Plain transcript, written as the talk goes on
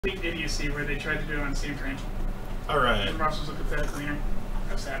idiocy where they tried to do it on Steam Train. Alright. And Ross was a pathetic cleaner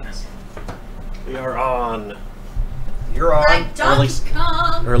of sadness. We are on. You're on. Like Donkey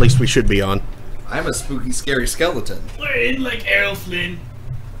Kong. Or at least we should be on. I'm a spooky, scary skeleton. We're in like Errol Flynn.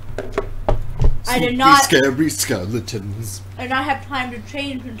 I did not. Scary skeletons. I did not have time to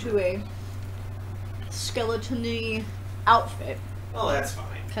change into a skeleton-y outfit Oh, that's fine.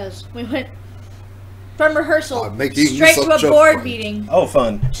 because we went from rehearsal I'm making straight to a such a board point. meeting Oh,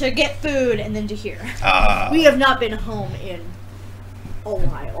 fun. to get food and then to here. Ah. We have not been home in a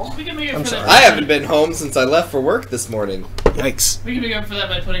while. We can make up I'm for sorry. that. I haven't been home since I left for work this morning. Yikes. We can make up for that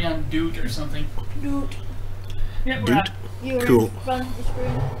by putting on Doot or something. Doot. Yep, we're Doot. out. You were Cool. in front of the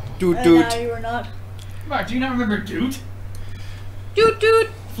screen. Doot And doot. now you were not. Mark, do you not remember Doot? Doot doot.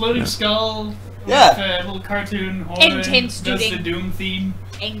 Floating skull. Yeah. With a little cartoon horn. Intense Does the dooting. Doom theme.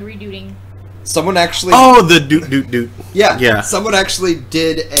 Angry dooting. Someone actually. Oh, the doot doot doot. yeah. yeah. Someone actually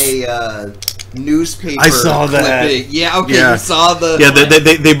did a newspaper. I saw that. clipping. Yeah. Okay. Yeah. You saw the. Yeah,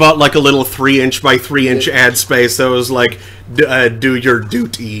 they bought like a little 3-inch by 3-inch ad space that was like, do your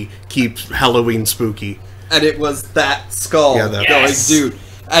duty, keep Halloween spooky. And it was that skull Yeah, that- going, Yes! dude.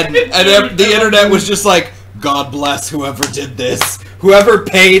 And the internet was just like, God bless whoever did this. Whoever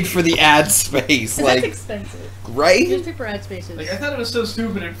paid for the ad space. That's Like, expensive. right? Newspaper ad spaces. Like, I thought it was so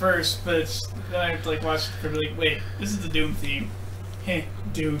stupid at first, but then I like watched it for like, wait, this is the Doom theme. Heh,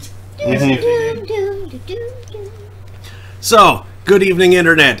 Doot. I see what they did. So, good evening,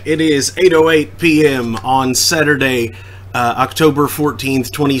 Internet. It is 8:08 p.m. on Saturday, October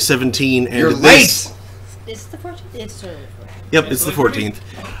 14th, 2017. And You're this- late! It's the 14th? It's totally the 14th. Yep, it's the 14th.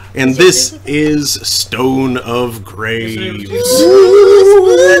 And this is Stone of Graves.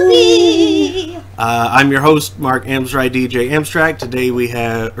 I'm your host, Mark Amstrad, DJ Amstrack.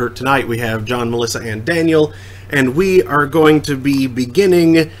 Tonight we have John, Melissa, and Daniel, and we are going to be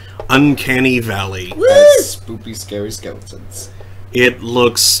beginning Uncanny Valley. As spoopy, scary skeletons. It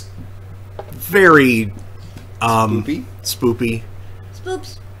looks very Spoopy? spoopy,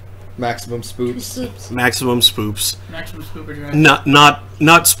 Spoops. Maximum spoops. Spoops. maximum spoops. Maximum Spooper Drive.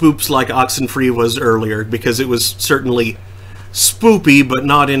 Not spoops like Oxenfree was earlier, because it was certainly spoopy, but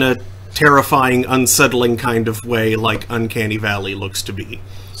not in a terrifying, unsettling kind of way like Uncanny Valley looks to be.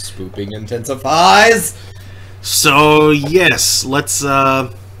 Spooping intensifies! So yes, let's do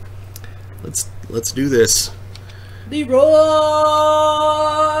this. Leroy!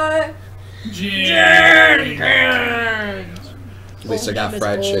 Jenkins! At least I got Old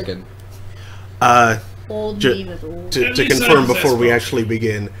fried name is chicken. Old Ju- meme is old. To At least confirm I'm before we successful. actually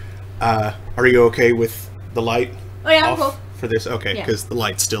begin, are you okay with the light Oh yeah, I'm off cool. for this? Okay, Yeah. because the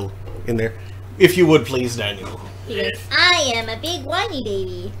light's still in there. If you would please, Daniel. He goes, I am a big whiny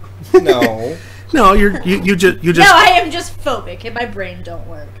baby. No. No, you just. No, I am just phobic and my brain don't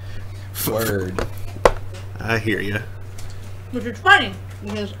work. Word. I hear you. Which is funny,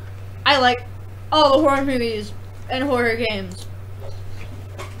 because I like all the horror movies and horror games.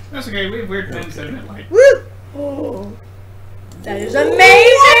 That's okay, we have weird things that are at light. Woo! Oh, that is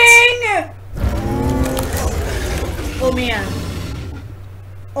amazing! Oh man.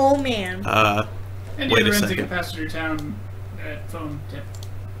 Oh man. And Wait the a other second. passenger town phone tip.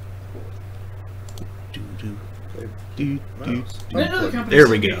 Another company There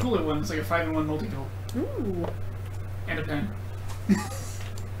we sent me go. a cooler one. It's like a 5-in-1 multi-tool. Ooh. And a pen.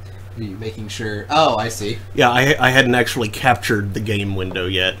 Are you making sure? Oh, I see. Yeah, I hadn't actually captured the game window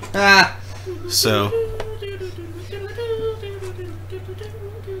yet, Ah! so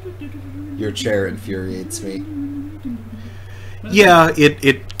Your chair infuriates me. yeah,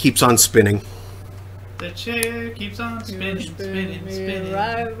 it keeps on spinning. The chair keeps on spinning, spinning, spinning.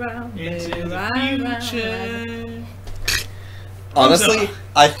 Right round, Into the right round, future. Honestly,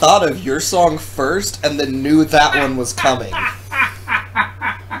 I thought of your song first and then knew that one was coming.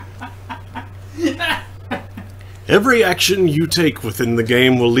 Every action you take within the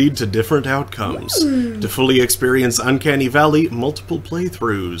game will lead to different outcomes. To fully experience Uncanny Valley, multiple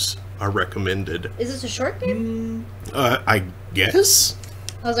playthroughs are recommended. Is this a short game? I guess?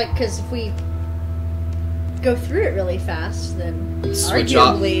 I was like, because if we go through it really fast, then Switch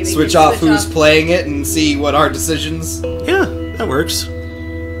off, arguably we switch can off who's playing it and see what our decisions. Yeah, that works.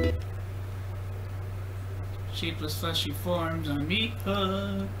 Shapeless fleshy forms on meat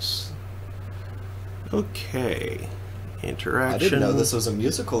hooks. Okay. Interaction. I didn't know this was a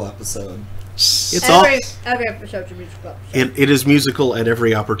musical episode. It's all. Every episode should be musical episode. It is musical at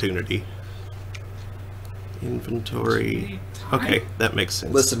every opportunity. Inventory. Okay, that makes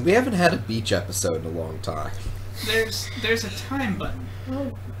sense. Listen, we haven't had a beach episode in a long time. There's a time button.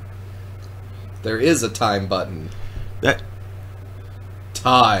 Oh. There is a time button. That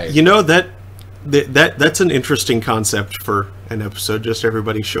tide. You know, that's an interesting concept for an episode. Just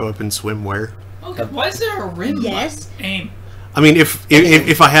everybody show up in swimwear. Okay, why is there a rim? Yes. Aim. I mean,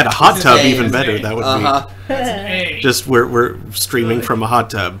 if I had a hot tub, It's an even A. better. That would That's an A. be just we're streaming from a hot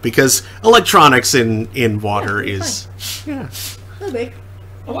tub because electronics in water is No big.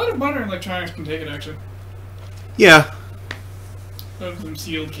 A lot of modern electronics can take it, actually. yeah. Those them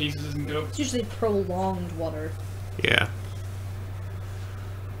sealed cases isn't dope. It's usually prolonged water. Yeah.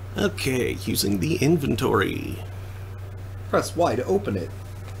 Okay, using the inventory. Press Y to open it.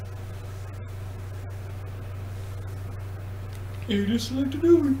 You just select a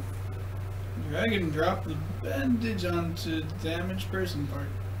over. Drag and drop the bandage onto the damaged person part.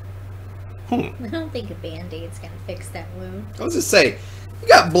 I don't think a band-aid's gonna fix that wound. I was just say, you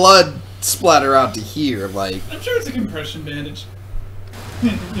got blood splatter out to here, like. I'm sure it's a compression bandage.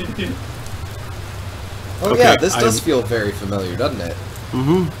 Oh Okay, yeah, this does I'm- feel very familiar, doesn't it?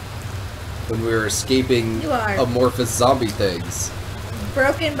 Mm-hmm. When we were escaping You are. amorphous zombie things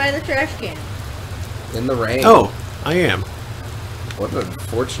Broken by the trash can. in the rain. Oh, I am. What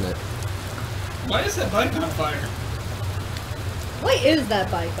unfortunate. Why is that bike on fire? Why is that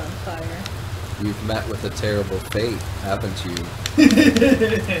bike on fire? You've met with a terrible fate, haven't you?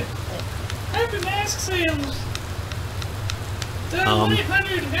 Happy mask sales! Done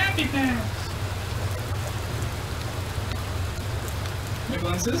 100 happy packs!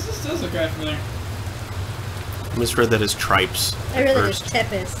 McGlynn says this does look kind of familiar. I misread that as tripes. I really first. just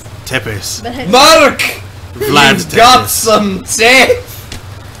Tepis. Tepes. But I Mark! Vlad's You've got Tepes. some tape!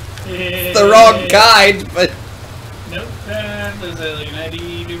 The wrong kind, but... Nope, there's like an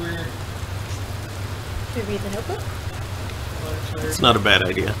ID to her. Should we read the notebook? It's not a bad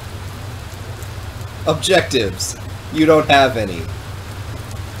idea. Objectives. You don't have any.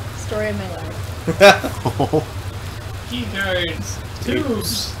 Story of my life. Key cards.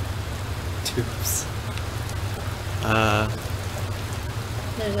 Tubes. Tubes.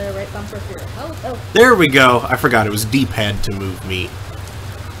 There's a right bumper for your health. Oh. There we go. I forgot it was D-pad to move me.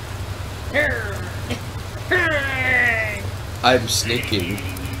 I'm sneaking.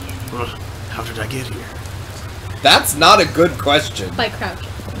 Ugh, how did I get here? That's not a good question. By crouching.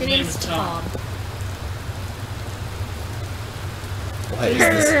 Your name name's is Tom. Tom. Why is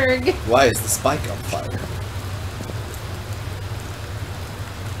this? Erg. Why is the spike on fire?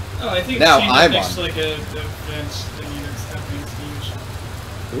 Oh, I think Now it's I'm next on. to like a bench thingy that's happening. It's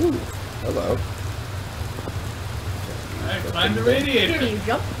huge. Ooh, hello. Alright, climb the Can radiator. you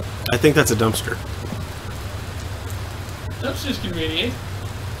jump? I think that's a dumpster. Dumpsters can radiate.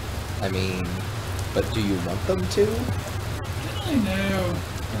 I mean, but do you want them to? I know.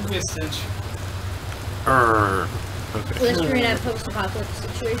 That'd be a cinch. Okay. Unless you're in a post-apocalypse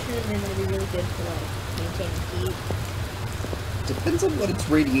situation, then it'll be really good for like maintaining heat. Depends on what it's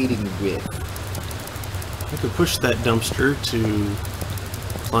radiating with. I could push that dumpster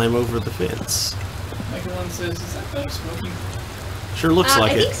to climb over the fence. Michael one says, is that bike smoking? Sure looks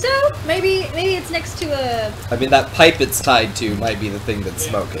like I it. think so. Maybe it's next to a. I mean, that pipe it's tied to might be the thing that's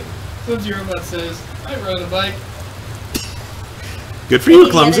Yeah. smoking. Clumsy Robot says, I rode a bike. Good for you,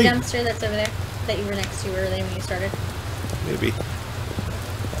 maybe Clumsy. The other dumpster that's over there that you were next to earlier when you started. Maybe.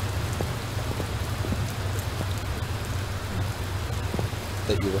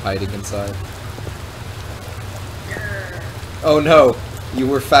 That you were hiding inside. Oh no! You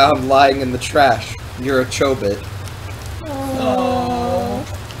were found lying in the trash. You're a chobit. Oh.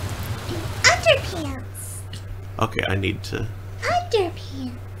 Underpants. Okay, I need to...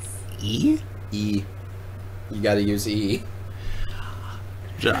 Underpants. E? E. You gotta use E.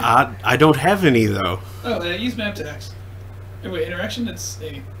 I don't have any, though. Oh, use map text. Oh, wait, interaction? It's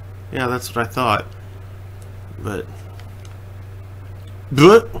A. Yeah, that's what I thought. But...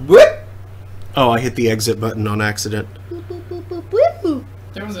 Bleh. Whip! Oh, I hit the exit button on accident. Boop, boop, boop, boop, boop, boop.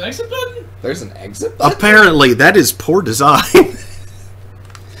 There was an exit button? There's an exit button? Apparently, that is poor design.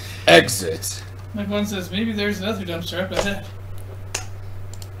 Exit. Michael one says, maybe there's another dumpster up ahead.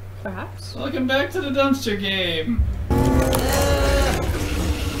 Perhaps. Welcome back to the dumpster game.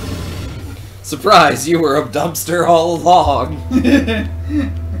 Surprise, you were a dumpster all along.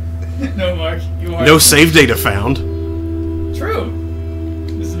 No, Mark, you are. No save data found. True.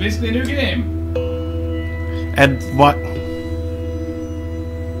 This is basically a new game. And what?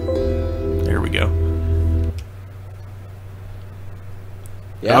 There we go.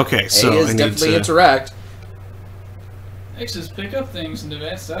 Yeah, Okay, so A is I need definitely to- interact. X's pick up things in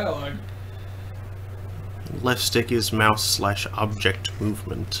advanced dialogue. Left stick is mouse/object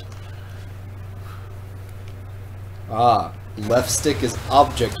movement. Ah, left stick is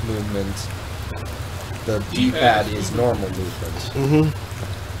object movement. The D-pad is normal movement. Mm-hmm.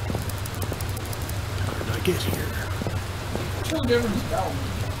 get here? What difference about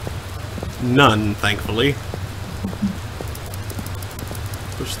None, thankfully.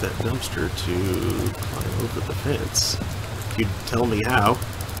 Push that dumpster to climb over the fence. If you'd tell me how.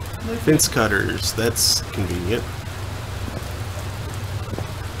 Fence cutters, that's convenient.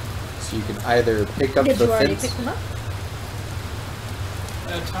 So you can either pick up Did the you already fence. pick them up?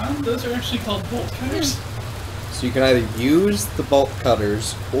 Tom, those are actually called bolt cutters. So you can either use the bolt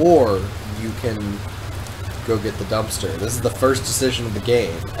cutters or you can go get the dumpster. This is the first decision of the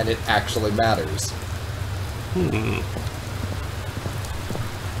game, and it actually matters.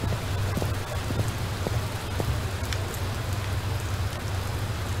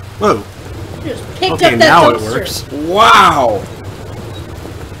 Whoa. Just picked Okay, up that now it dumpster. works. Wow!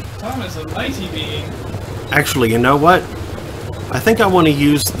 Tom is a mighty being. Actually, you know what? I think I want to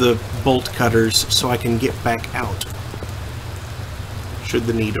use the bolt cutters so I can get back out. Should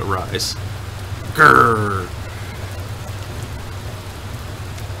the need arise. Grrr.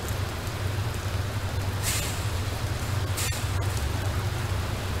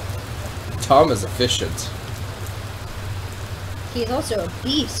 Tom is efficient. He's also a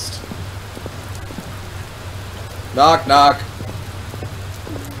beast. Knock, knock.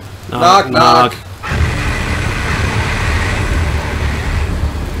 Knock, knock.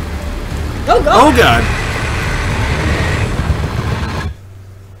 Oh god! Oh god!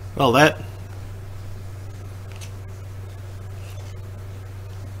 Well, that...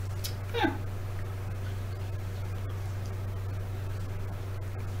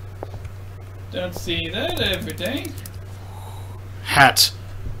 Don't see that every day. Hat.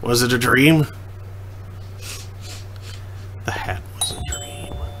 Was it a dream? The hat was a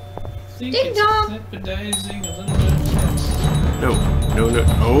dream. Think Ding it's dong. jeopardizing a little bit of sex. No, no, no.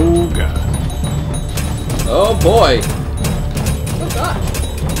 Oh god. Oh boy! Oh god!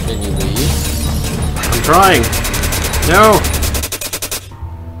 Can you leave? I'm trying. No!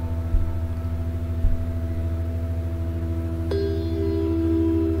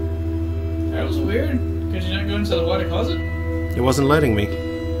 That was weird. Could you not go into the water closet? It wasn't letting me.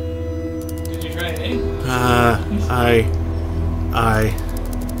 Did you try A?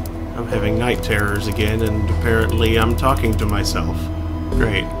 I'm having night terrors again, and apparently I'm talking to myself.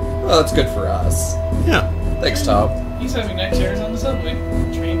 Great. Well, that's good for us. Yeah. Thanks, Tom. He's having night terrors on the subway.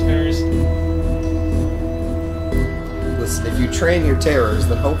 Train terrors. Listen, if you train your terrors,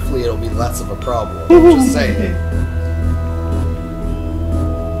 then hopefully it'll be less of a problem. I'm just saying.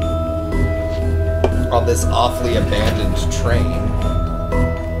 On this awfully abandoned train.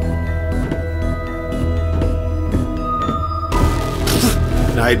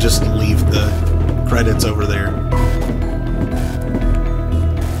 And I just leave the credits over there.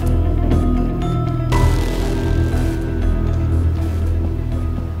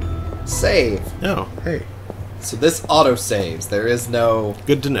 Save. Oh, hey. So this auto saves. There is no...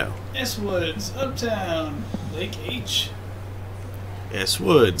 Good to know. S Woods, Uptown, Lake H, S.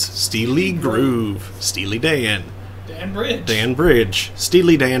 Woods, Steely Groove, Steely Dan, Dan Bridge. Dan Bridge,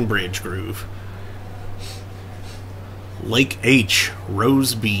 Steely Dan Bridge Groove. Lake H,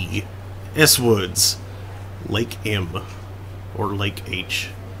 Rose B, S. Woods, Lake M, or Lake H,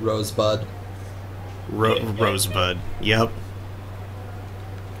 Rosebud. Rosebud. Yep.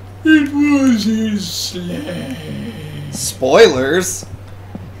 It was his sleigh. Spoilers!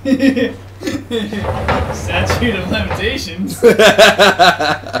 Statute of limitations.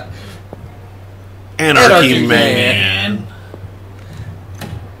 Anarchy Man. Man.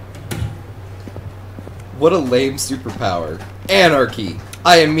 What a lame superpower. Anarchy.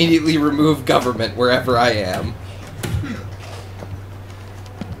 I immediately remove government wherever I am.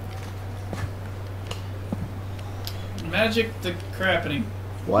 Magic the crappening.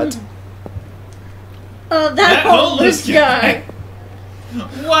 What? Oh, that That homeless homeless guy!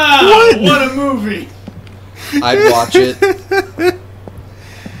 Wow, what a movie! I'd watch it.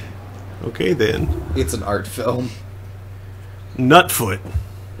 Okay then. It's an art film. Nutfoot.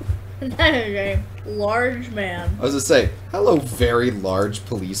 That is a large man. I was gonna say, hello, very large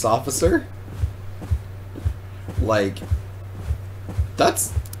police officer. Like,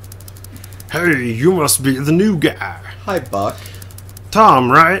 that's... Hey, you must be the new guy. Hi, Buck.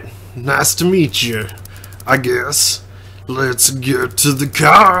 Tom, right? Nice to meet you, I guess. Let's get to the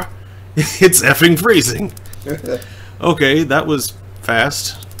car. It's effing freezing. Okay, that was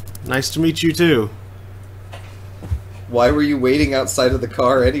fast. Nice to meet you too. Why were you waiting outside of the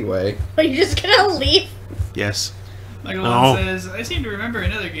car anyway? Are you just gonna leave? Yes. Michael No. says, I seem to remember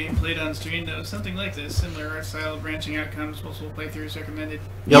another game played on screen that was something like this. Similar art style, branching outcomes, multiple playthroughs recommended.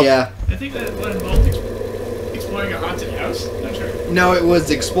 Yep. Yeah. I think that what involved exploring a haunted house? Not sure. No, it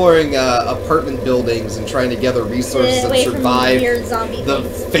was exploring apartment buildings and trying to gather resources and Away from survive weird zombie the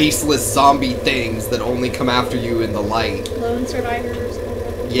things. faceless zombie things that only come after you in the light. Lone survivors.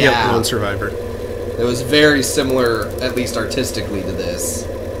 Yeah, Lone Survivor. it was very similar, at least artistically, to this.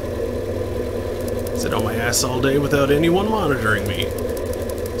 Sit on my ass all day without anyone monitoring me.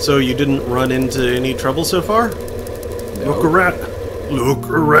 So you didn't run into any trouble so far? No. Look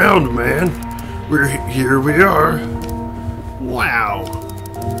around, man. Here we are. Wow.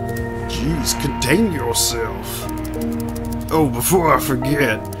 Jeez, contain yourself. Oh, before I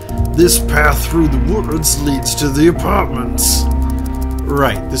forget, this path through the woods leads to the apartments.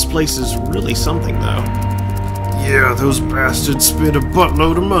 Right, this place is really something, though. Yeah, those bastards spent a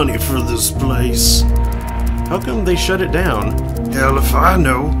buttload of money for this place. How come they shut it down? Hell if I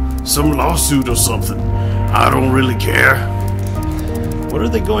know. Some lawsuit or something. I don't really care. What are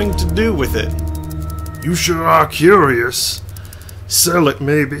they going to do with it? You sure are curious. Sell it,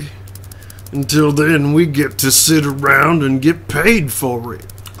 maybe. Until then, we get to sit around and get paid for it.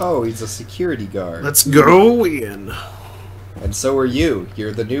 Oh, he's a security guard. Let's go in. And so are you.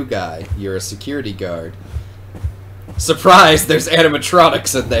 You're the new guy. You're a security guard. Surprise, there's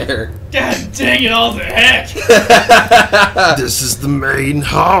animatronics in there. God dang it all to heck! This is the main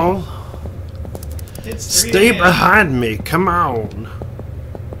hall. It's 3 Stay a.m. behind me, come on.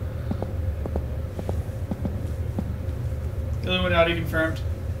 Illuminati confirmed.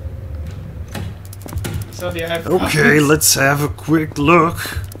 So the eye for Okay, let's have a quick look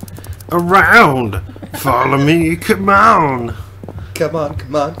around. Follow me, come on. Come on,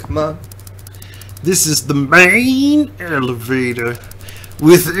 come on, come on. This is the main elevator.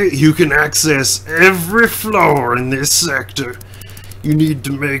 With it, you can access every floor in this sector. You need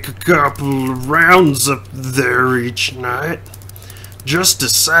to make a couple of rounds up there each night, just to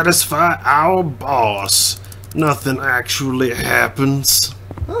satisfy our boss. Nothing actually happens.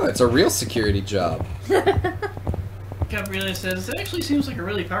 Oh, it's a real security job. Gabriela says, it actually seems like a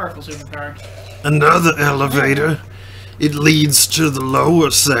really powerful superpower. Another elevator. It leads to the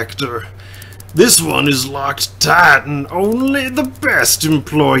lower sector. This one is locked tight and only the best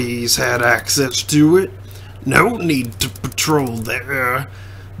employees had access to it. No need to patrol there.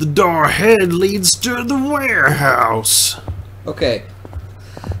 The door ahead leads to the warehouse. Okay,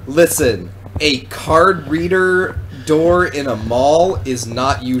 listen. A card reader door in a mall is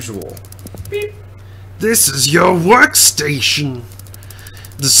not usual. Beep. This is your workstation.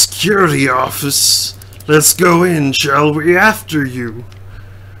 The security office. Let's go in, shall we? After you.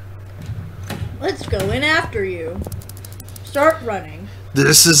 Let's go in after you. Start running.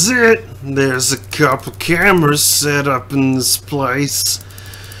 This is it. There's a couple cameras set up in this place.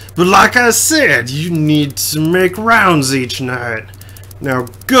 But like I said, you need to make rounds each night. Now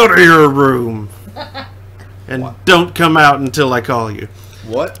go to your room. And What? don't come out until I call you.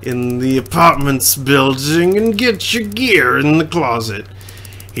 What? In the apartments building and get your gear in the closet.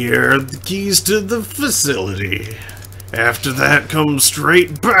 Here are the keys to the facility. After that, come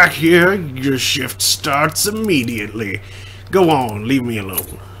straight back here. Your shift starts immediately. Go on, leave me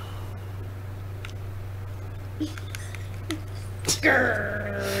alone.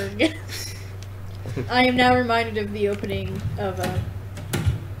 Grrrg. I am now reminded of the opening of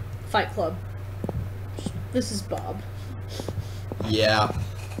Fight Club. This is Bob, Yeah.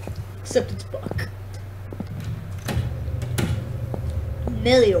 except it's Buck.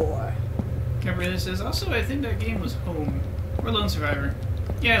 Melior. Gabriela says, also, I think that game was Home. Or Lone Survivor.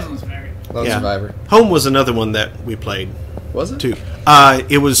 Yeah, it's Lone Survivor. Lone Yeah. Survivor. Home was another one that we played, Was it? too.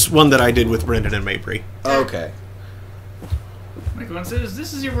 It was one that I did with Brendan and Mabry. Okay. Michael one says,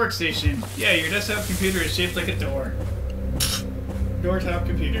 this is your workstation. Yeah, your desktop computer is shaped like a door. Door top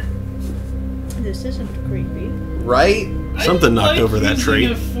computer. This isn't creepy. Right? Something knocked I like over that tree.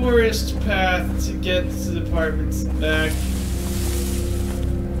 using a forest path to get to the apartments and back.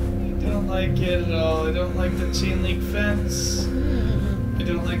 I don't like it at all. I don't like the chain link fence. I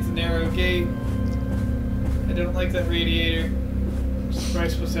don't like the narrow gate. I don't like that radiator. It's probably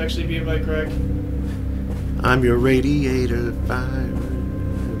supposed to actually be a bike rack. I'm your radiator fire.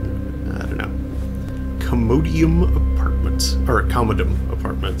 I don't know. Commodium Apartments. Or Commodum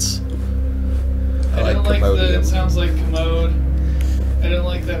Apartments. I don't like like that it Commodium. sounds like commode. I don't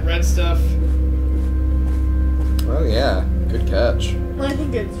like that red stuff. Oh yeah. Good catch. I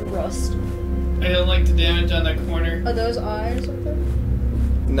think it's rust. I don't like the damage on that corner. Are those eyes or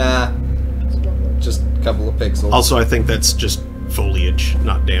something? Nah. Just a couple of pixels. Also, I think that's just foliage,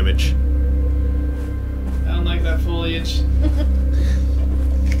 not damage. I don't like that foliage.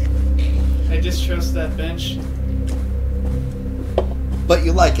 I distrust that bench. But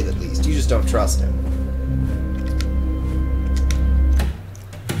you like it at least. You just don't trust him.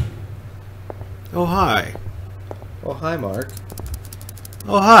 Oh, hi. Oh, hi, Mark.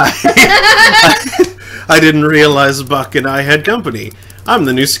 Oh, hi. I didn't realize Buck and I had company. I'm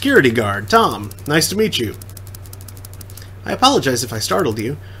the new security guard, Tom. Nice to meet you. I apologize if I startled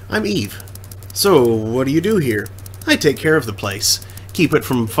you. I'm Eve. So, what do you do here? I take care of the place. Keep it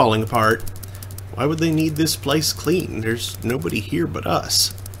from falling apart. Why would they need this place clean? There's nobody here but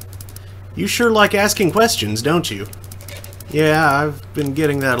us. You sure like asking questions, don't you? Yeah, I've been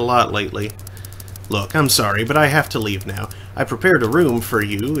getting that a lot lately. Look, I'm sorry, but I have to leave now. I prepared a room for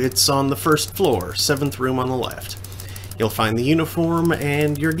you. It's on the first floor, 7th room on the left. You'll find the uniform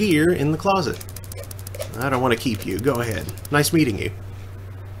and your gear in the closet. I don't want to keep you. Go ahead. Nice meeting you.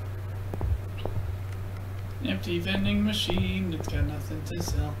 Empty vending machine. It's got nothing to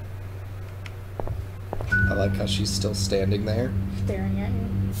sell. I like how she's still standing there. Staring at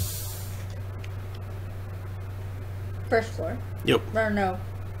you. First floor. Yep. Or no.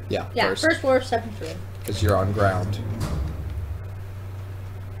 Yeah, Yeah, first floor, 7th room. Because you're on ground.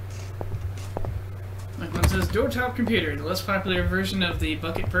 Like one says, door top computer, the less popular version of the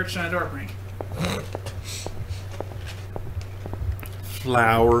bucket perched on a door crank.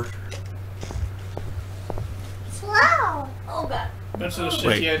 Flower. Wow. Oh god. Bunch of those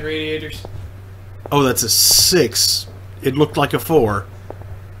Wait. shaky-eyed radiators. Oh, that's a 6. It looked like a 4.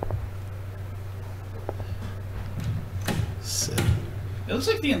 7. It looks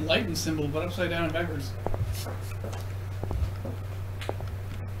like the enlightened symbol, but upside down and backwards.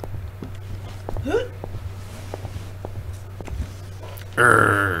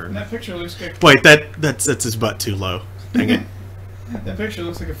 And that picture looks like Wait, that's his butt too low. Dang it. that picture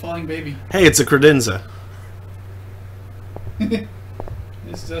looks like a falling baby. Hey, it's a credenza.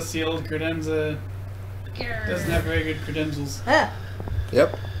 This does the old credenza. Doesn't have very good credentials. Ah.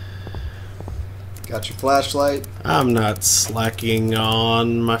 Yep. Got your flashlight I'm not slacking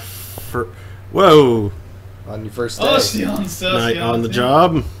on my Whoa! on your first day. Oh, stealing stuff. Night stealing on the things.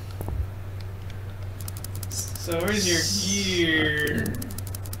 job. So where's your gear?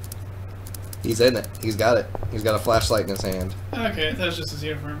 He's in it. He's got it. He's got a flashlight in his hand. Okay, that was just his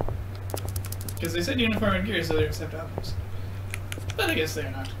uniform. Because they said uniform and gear, so they accept options. But I guess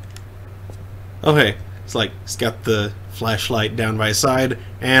they're not. Okay, it's like he's got the flashlight down by his side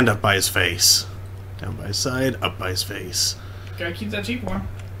and up by his face. Down by his side, up by his face. Gotta keep that cheap warm.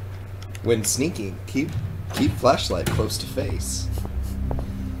 When sneaking, keep flashlight close to face.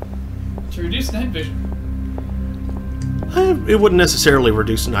 To reduce night vision. It wouldn't necessarily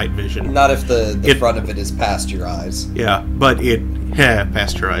reduce night vision. Not if the front of it is past your eyes. Yeah, but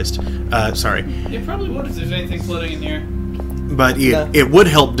pasteurized. Sorry. It probably would if there's anything floating in the air. But No. it would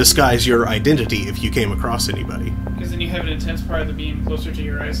help disguise your identity if you came across anybody. Because then you have an intense part of the beam closer to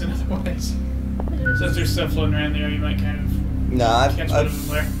your eyes than otherwise. So if there's stuff floating around there, you might kind of Nah, catch one of them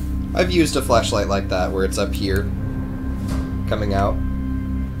flare. I've used a flashlight like that where it's up here, coming out.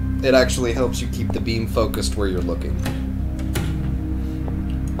 It actually helps you keep the beam focused where you're looking.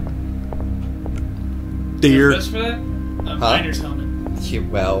 Deer. Best for that? A miner's helmet. Yeah,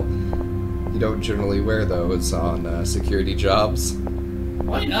 well, you don't generally wear those on security jobs.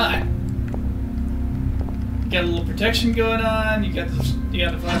 Why not? You got a little protection going on. You got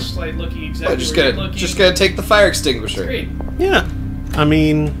the flashlight looking exactly where you're looking. Just gonna take the fire extinguisher. Great. Yeah. I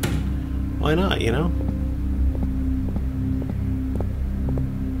mean, why not, you know?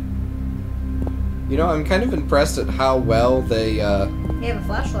 You know, I'm kind of impressed at how well they, You have a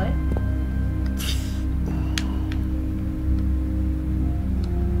flashlight.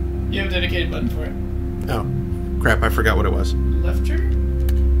 You have a dedicated button for it. Oh, crap, I forgot what it was. Left trigger?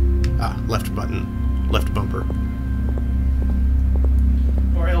 Left button. Left bumper.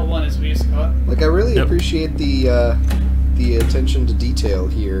 Or L1 as we used to call it. Like, I really Yep. appreciate the attention to detail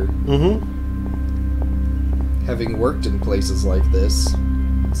here. Mm-hmm. Having worked in places like this.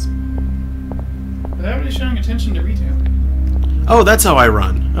 Without really showing attention to retail. Oh, that's how I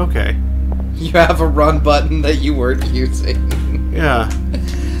run. Okay. You have a run button that you weren't using. Yeah.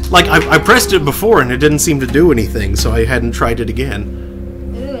 Like, I pressed it before and it didn't seem to do anything, so I hadn't tried it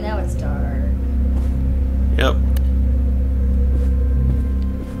again. Ooh, now it's dark. Yep.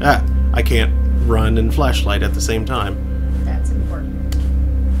 I can't run and flashlight at the same time. That's important.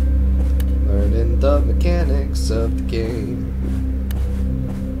 Learning the mechanics of the game.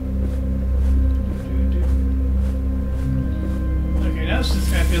 Okay, now it just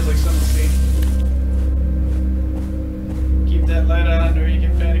kind of feels like something to see. Keep that light on or you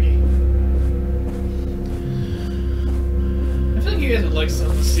get panicky. I feel like you guys would like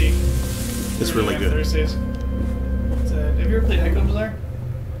something to see. It's really good. Thursdays. Have you ever played Echo Bazaar?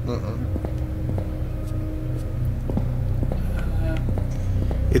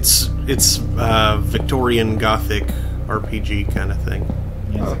 It's Victorian Gothic RPG kind of thing.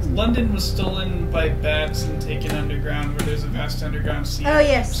 Yeah, it's like London was stolen by bats and taken underground, where there's a vast underground sea. Oh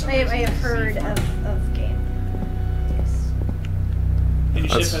yes, I Somewhere have heard of game. Yes. And your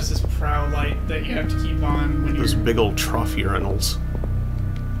ship That's- has this prow light that you have to keep on when Those you're big old trough urinals.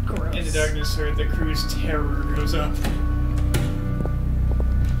 Gross. in the darkness, or the crew's terror goes up.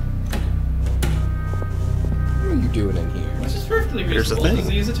 What are you doing in here? Which is perfectly Here's the reasonable, thing. because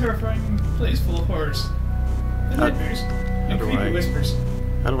it is a terrifying place full of horrors. And How- nightmares. And do creepy I- whispers.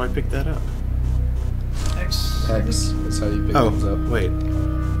 How do I pick that up? X. X is how you pick Oh, things up. wait.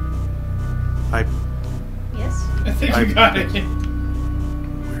 I. Yes. I think you got it.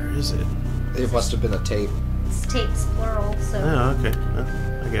 Where is it? It must have been a tape. It's tapes plural, so. Oh, okay.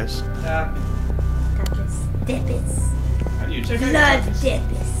 I guess. Tapis. Depis. How do you check out Blood your tapas?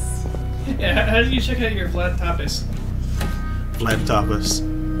 depis. Yeah, how do you check out your flat tapas? Flat tapas.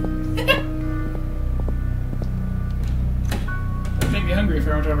 That made me hungry if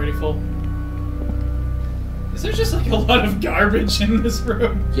I weren't already full. Is there just like a lot of garbage in this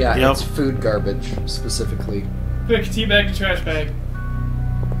room? Yeah, Yep. it's food garbage, specifically. Quick, tea bag to trash bag.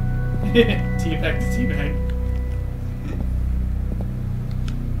 Tea bag to tea bag.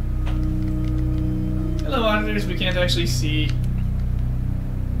 Hello, monitors. We can't actually see.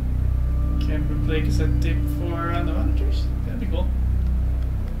 Can we play cassette tape 4 on the monitors? That'd be cool.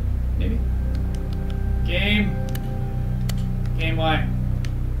 Maybe. Game. Game Y.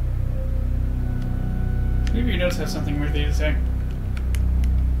 Maybe your notes have something worthy to say.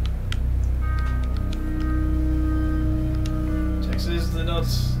 Texas, the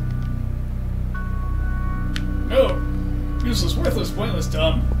notes. No! Useless, worthless, pointless,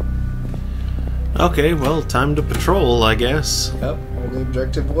 dumb. Okay, well, time to patrol, I guess. Yep, only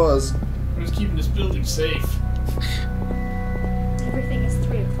objective was. I'm just keeping this building safe. Everything is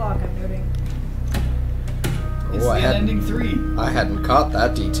 3 o'clock, I'm noting. It's Oh, the I hadn't, ending 3. I hadn't caught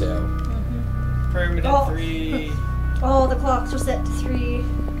that detail. Permanent Oh. 3. Oh, the clocks are set to 3.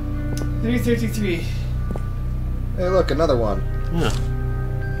 3:33. Hey, look, another one. Yeah.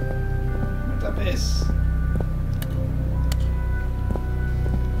 What up is?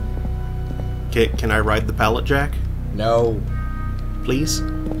 Okay, can I ride the pallet jack, No, please?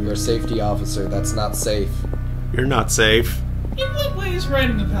 you're a safety officer. That's not safe. You're not safe. In what way is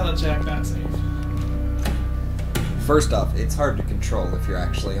riding the pallet jack not safe? First off, it's hard to control if you're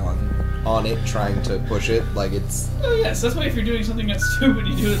actually on it trying to push it. Like it's Oh yes, that's why if you're doing something that's stupid,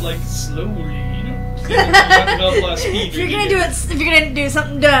 you do it like slowly, you know? So you don't develop a lot of speed. If you're gonna do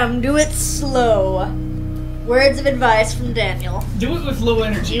something dumb, do it slow. Words of advice from Daniel. Do it with low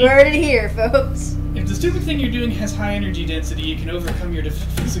energy. You heard it here, folks. If the stupid thing you're doing has high energy density, you can overcome your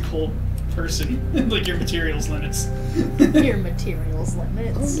physical person, like your materials limits. Your materials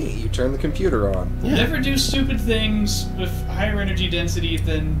limits. you turn the computer on. Yeah. Never do stupid things with higher energy density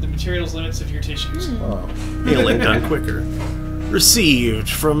than the materials limits of your tissues. Oh, Healing done quicker. Received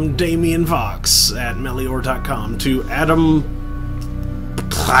from Damien Vox at Melior.com to Adam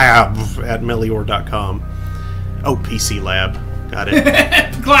Clab at Melior.com. Oh, PC Lab. Got it.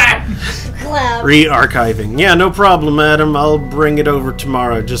 Clap! Clap. Re-archiving. Yeah, no problem, Adam. I'll bring it over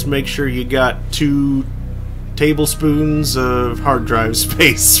tomorrow. Just make sure you got 2 tablespoons of hard drive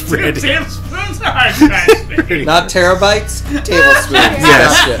space ready. Tablespoons of hard drive space. not terabytes, tablespoons.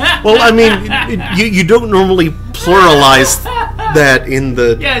 Yes. Gotcha. Well, I mean, you don't normally pluralize that in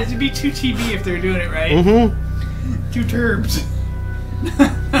the... Yeah, it'd be 2 TB if they're doing it right. Mm-hmm. 2 terbs.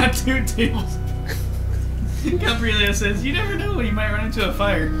 Not 2 tablespoons. Gabriela says, you never know when you might run into a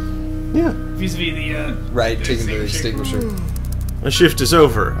fire. Yeah. Vis-a-vis the, Right, the taking the extinguisher. My shift is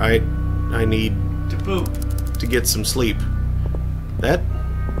over. I need To poop. to get some sleep. That?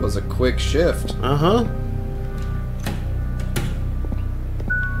 Was a quick shift. Uh-huh.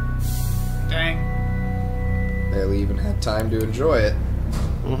 Dang. Barely even had time to enjoy it.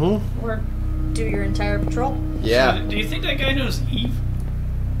 Mm-hmm. Or do your entire patrol. Yeah. So, do you think that guy knows Eve?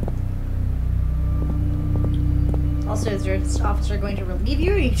 Also, is your officer going to relieve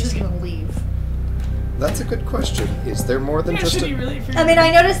you, or are you just going to leave? That's a good question. Is there more than Yeah, just should a... he really? I mean,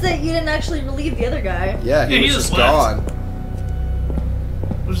 I noticed that you didn't actually relieve the other guy. Yeah, he Yeah, he was just just left. gone.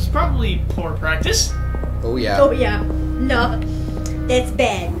 Which is probably poor practice. Oh, yeah. Oh, yeah. No. That's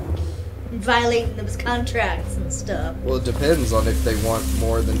bad. Violating those contracts and stuff. Well, it depends on if they want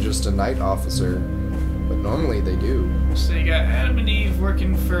more than just a night officer. But normally they do. So you got Adam and Eve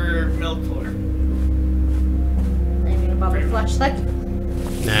working for Milkfleur. Are you going to bother flashlight?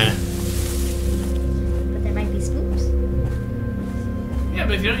 Nah. But there might be spooks. Yeah,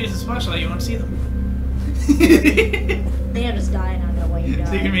 but if you don't use the spotlight, you won't see them. They'll just die and not know why you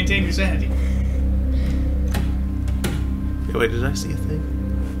So you can die. maintain your sanity. Hey, wait, did I see a thing?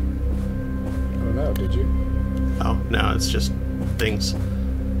 I don't know, did you? Oh, no, it's just things.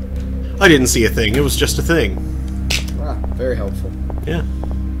 I didn't see a thing. It was just a thing. Ah, very helpful. Yeah,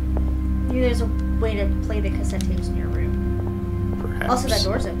 Maybe there's a way to play the cassette tapes in your room. perhaps. Also, that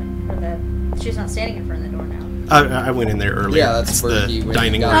door's open. Or she's not standing in front of the door now. I went in there earlier. Yeah, that's It's where the he went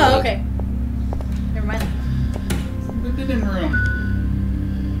dining and room. got Oh, okay. Never mind. Forbidden room.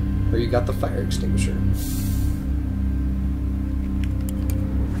 Or you got the fire extinguisher.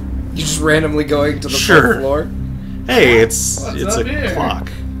 You just randomly going to the Sure. fourth floor? Hey, it's What's a up here?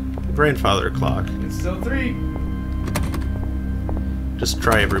 clock. Grandfather clock. It's still 3. Just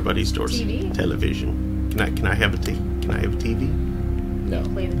try everybody's doors. TV? Television. Can I have a Can I have a TV? No.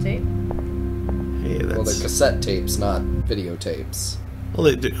 Play the tape. Hey, that's. Well, they're cassette tapes, not videotapes. Well,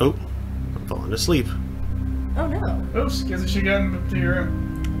 they do. Oh, I'm falling asleep. Oh no. Oops, guess I should have gotten up to your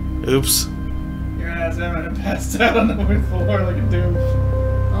room. Oops. Your ass, I'm gonna pass out on the 4th floor like a doof.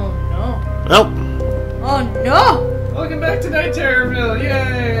 Oh Well, no. Oh no! Welcome back to Night Terrorville,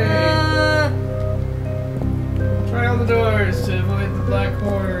 yay! Try all the doors to avoid the black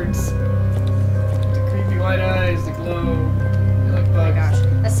hordes. The creepy white eyes, the glow. You like Oh my bugs.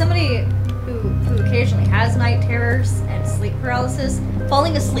 gosh. As somebody who occasionally has night terrors and sleep paralysis,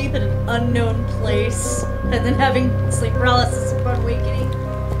 falling asleep in an unknown place and then having sleep paralysis upon awakening,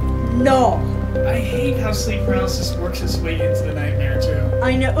 no. I hate how sleep paralysis works its way into the nightmare too.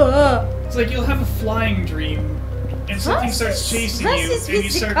 I know. It's like you'll have a flying dream, and something starts chasing you,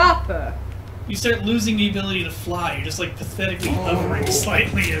 and you start losing the ability to fly. You're just like pathetically hovering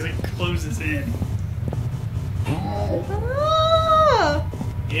slightly as it closes in. Ah.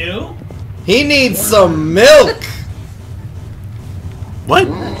 You? He needs some milk! what?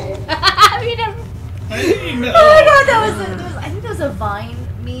 I mean, I didn't know. oh my god, I think that was a Vine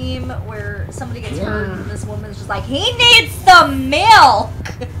meme where somebody gets hurt and this woman's just like, he needs some milk!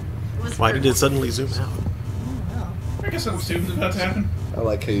 Why did it suddenly zoom out? I guess something stupid's about to happen. I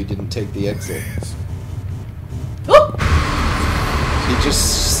like how you didn't take the exit. Oh! He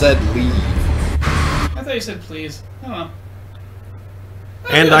just said leave. I thought you said please. Oh well.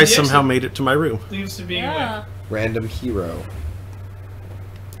 And yeah, I the somehow exit made it to my room. leaves to being Yeah. Random hero. awake.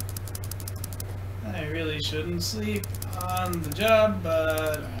 I really shouldn't sleep on the job,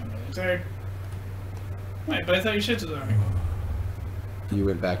 but I'm really tired. Wait, but I thought you should do that. You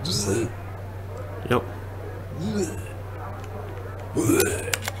went back to sleep. Yep.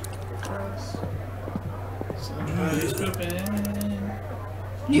 Somebody's pooping.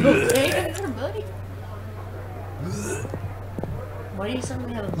 You okay, buddy? Why do you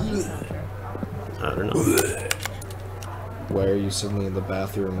suddenly have a money counter? I don't know. Why are you suddenly in the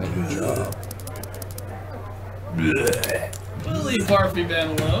bathroom at your job? We'll leave Barfy Ben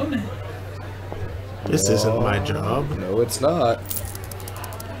alone. This isn't my job. No, it's not.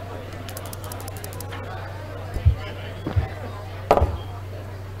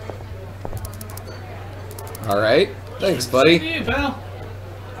 Alright. Thanks, buddy. See you, pal.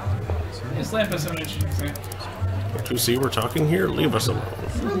 This lamp has some interesting thing. Can't you see we're talking here? Leave us alone.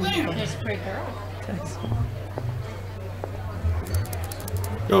 For a lamp. There's a pretty girl.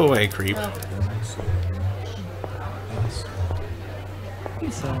 Go away, creep. Oh.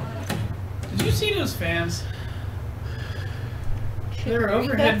 Did you see those fans? They're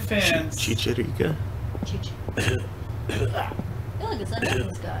overhead fans. Chicharika? Look, it's that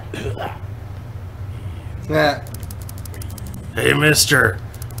Japanese guy. Nah. Hey, mister.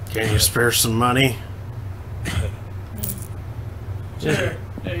 Can you spare some money? Sure.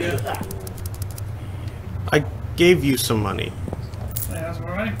 There you go. I gave you some money. Can I have some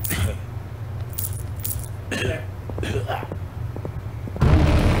more money? There.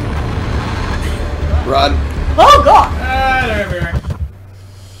 Run. Oh god! Ah, they're everywhere.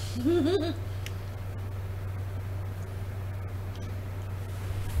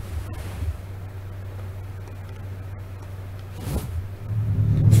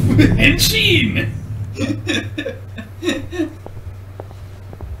 And Sheen!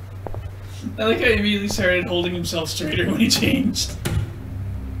 I like how he immediately started holding himself straighter when he changed.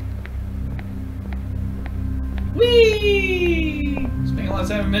 Whee! Spending a lot of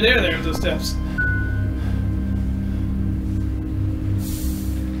time in midair there with those steps.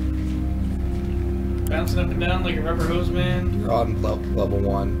 Bouncing up and down like a rubber hose man. You're on level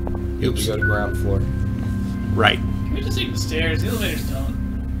 1. You Oops. go to ground floor. Right. Can we just take the stairs? The elevators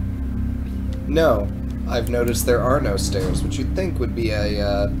don't. No. I've noticed there are no stairs, which you'd think would be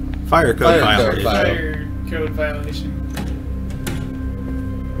a, Fire code Fire code violation. Fire code violation.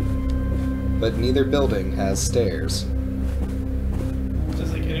 but neither building has stairs.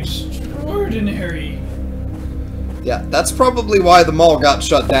 extraordinary. Yeah, that's probably why the mall got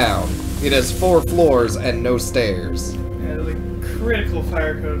shut down. It has 4 floors and no stairs. Yeah, the critical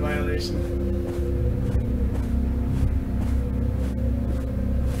fire code violation.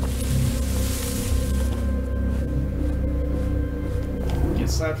 Get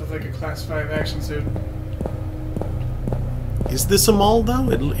slapped with like a class 5 action suit. Is this a mall, though?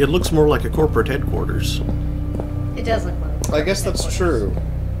 It looks more like a corporate headquarters. It does look like I guess that's true.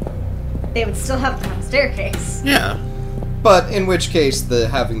 They would still have to have a staircase. Yeah. But in which case,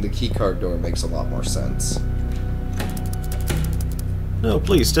 having the keycard door makes a lot more sense. No,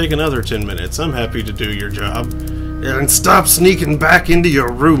 please, take another 10 minutes. I'm happy to do your job. And stop sneaking back into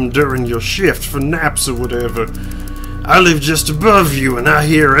your room during your shift for naps or whatever. I live just above you and I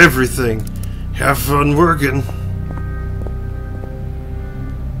hear everything. Have fun working.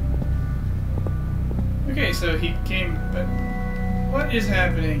 Okay, so he came, but what is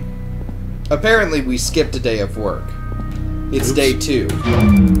happening? Apparently, we skipped a day of work. It's day 2.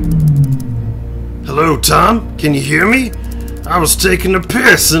 Hello, Tom? Can you hear me? I was taking a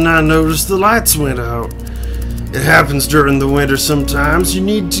piss and I noticed the lights went out. It happens during the winter sometimes. You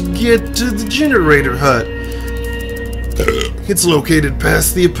need to get to the generator hut. It's located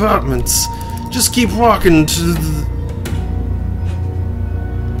past the apartments. Just keep walking to the...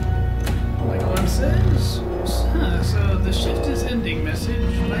 Like one says, so the shift is ending message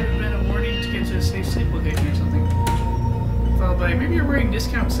might have been a warning to get to a safe sleep location or something. Followed by, maybe you're wearing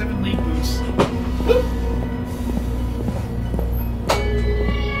discount 7 league boots.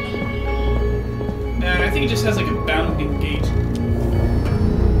 Nah, I think it just has like a bounding gait.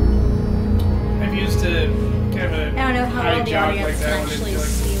 I've used a kind of a I don't know how high well the jog like audience can that when actually it's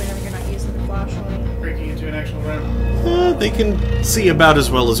see whenever you're not using the flashlight. like breaking into an actual run. They can see about as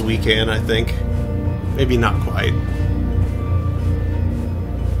well as we can, I think. Maybe not quite.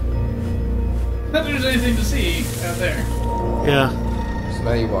 Not that there's anything to see out there. Yeah. So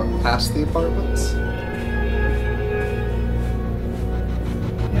now you walk past the apartments?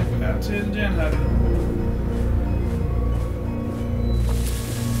 Yep, out to the gen hub.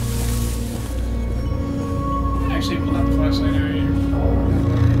 Actually, we'll have the flashlight area here.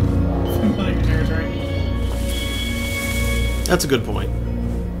 Familiar territory. That's a good point.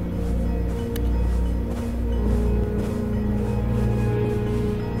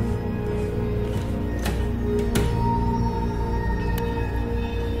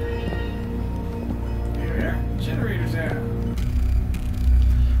 Here we are. Generators out.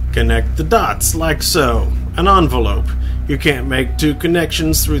 Connect the dots, like so. An envelope. You can't make 2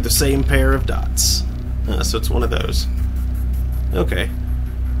 connections through the same pair of dots. So it's one of those. Okay.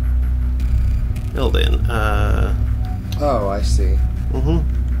 Well then, Oh, I see.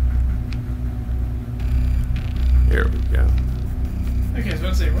 Here we go. Okay, so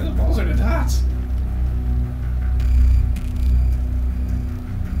let's see. Where the balls are the dots?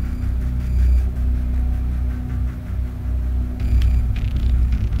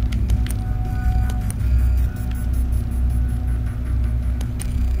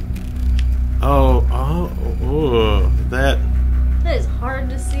 Oh, that... That is hard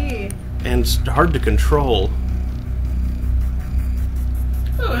to see. And it's hard to control.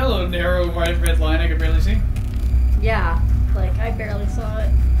 Oh, hello, narrow white red line I can barely see. Yeah, like I barely saw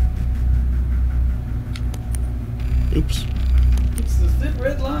it. Oops. It's the thin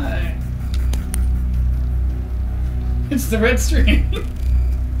red line. It's the red string.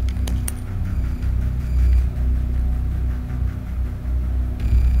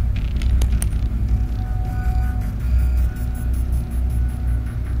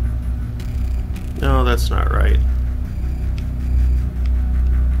 No, that's not right.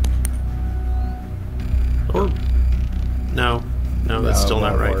 Or... No. No, that's still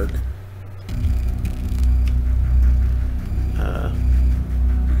not right. Work. I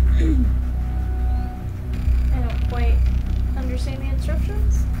don't quite understand the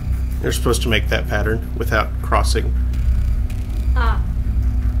instructions. You're supposed to make that pattern without crossing. Ah.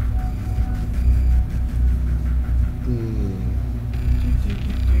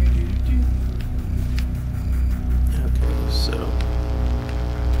 Okay, so...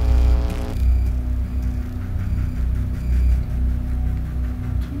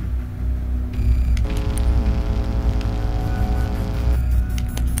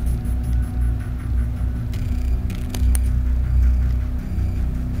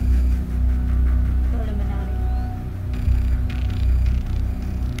 Illuminati.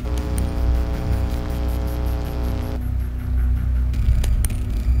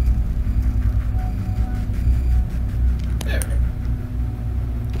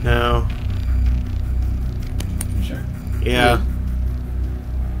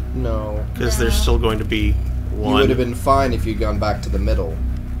 No. Because there's still going to be one. You would have been fine if you'd gone back to the middle.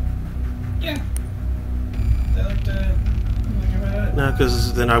 Yeah. They like to... No,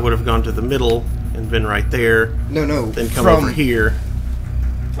 because then I would have gone to the middle and been right there. No. Then come over here.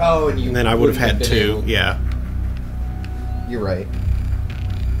 Oh, and then I would have had two. Yeah. You're right.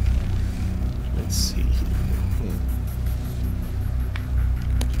 Let's see.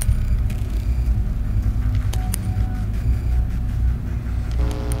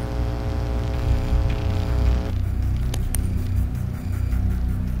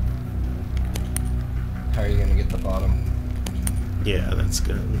 How are you gonna get the bottom? Yeah, that's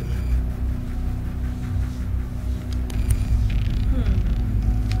good.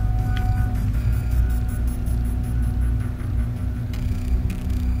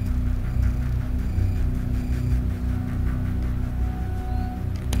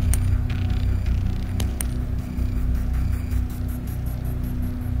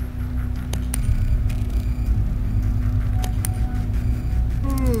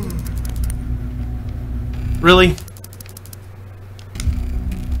 Really?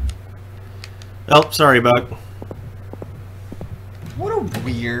 Oh, sorry, Buck. What a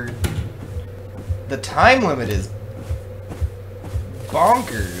weird... The time limit is...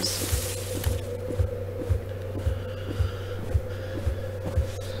 bonkers.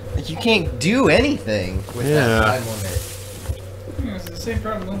 Like, you can't do anything with that time limit. Yeah, it's the same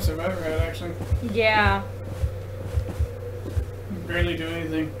problem Lone Survivor had, actually. Yeah. You barely do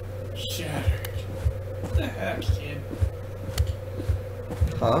anything. Shattered. What the heck, kid?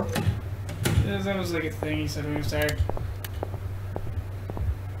 Huh? Yeah, that was like a thing he said when he was tired.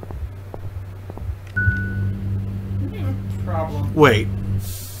 You have a problem. Wait.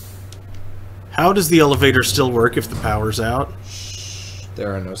 How does the elevator still work if the power's out?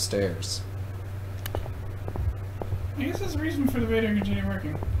 There are no stairs. I guess there's a reason for the elevator to continue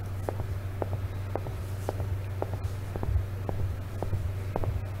working.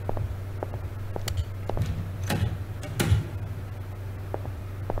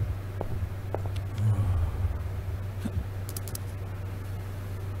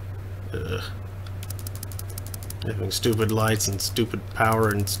 Having stupid lights and stupid power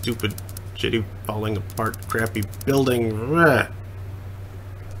and stupid shitty falling apart crappy building. Oh,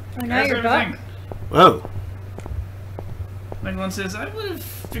 now you're back. Whoa. Like one says, I would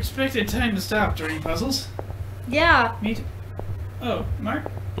have expected time to stop during puzzles. Yeah. Me too. Oh, Mark?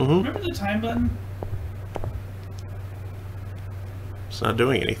 Mm-hmm. Remember the time button? It's not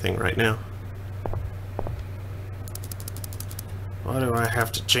doing anything right now. Why do I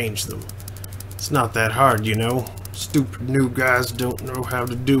have to change them? It's not that hard, you know. Stupid new guys don't know how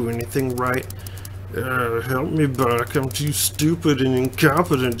to do anything right. Help me, Buck. I'm too stupid and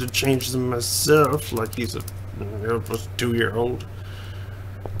incompetent to change them myself, like he's a helpless 2-year-old.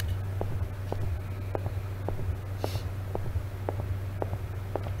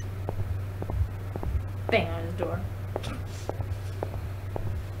 Bang on the door.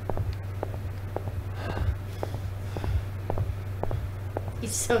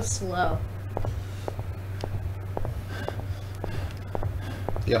 He's so slow.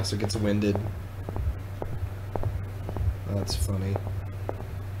 He also gets winded. That's funny.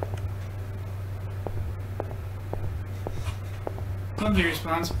 Clumsy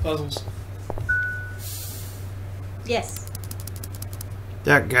response, puzzles. Yes.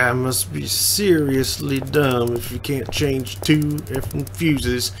 That guy must be seriously dumb if you can't change 2 effing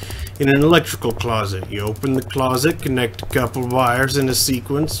fuses in an electrical closet. You open the closet, connect a couple wires in a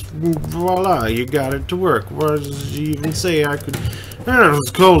sequence, voila, you got it to work. Why did you even say I could... it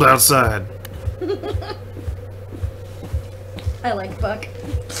was cold outside. I like Buck.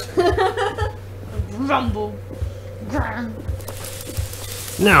 Rumble. Grrr.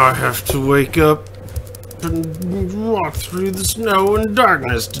 Now I have to wake up and walk through the snow and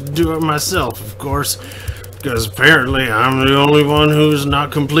darkness to do it myself, of course. Because apparently I'm the only one who's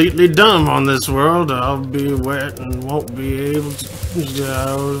not completely dumb on this world. I'll be wet and won't be able to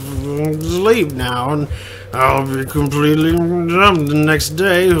sleep now, and I'll be completely dumb the next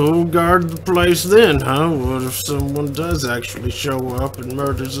day. Who'll guard the place then, huh? What if someone does actually show up and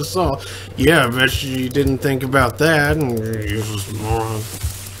murders us all? Yeah, I bet you didn't think about that, and you're useless moron.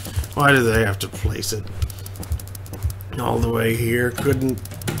 Why do they have to place it all the way here? Couldn't...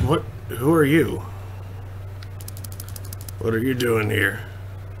 What? Who are you? What are you doing here?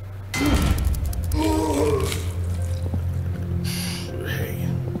 Hey,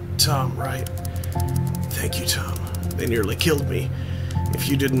 Tom, right? Thank you, Tom. They nearly killed me. If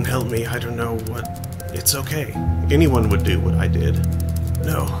you didn't help me, I don't know what... It's okay. Anyone would do what I did.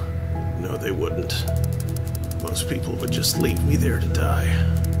 No, they wouldn't. Most people would just leave me there to die.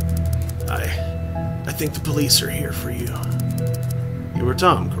 think the police are here for you. You were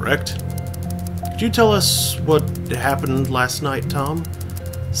Tom, correct? Could you tell us what happened last night, Tom?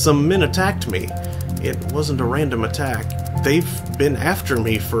 Some men attacked me. It wasn't a random attack. They've been after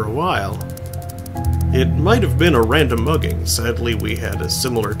me for a while. It might have been a random mugging. Sadly, we had a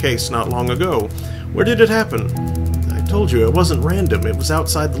similar case not long ago. Where did it happen? I told you, it wasn't random. It was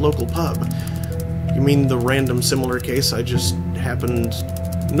outside the local pub. You mean the random similar case I just happened...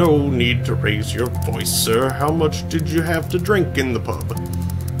 No need to raise your voice, sir. How much did you have to drink in the pub?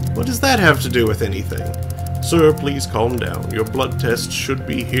 What does that have to do with anything? Sir, please calm down. Your blood test should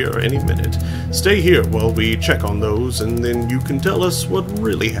be here any minute. Stay here while we check on those, and then you can tell us what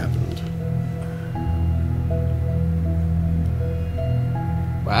really happened.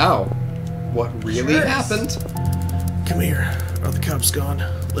 Wow. What really happened? Come here. Are the cops gone?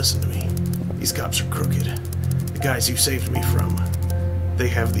 Listen to me. These cops are crooked. The guys you saved me from. They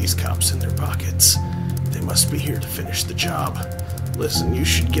have these cops in their pockets. They must be here to finish the job. Listen, you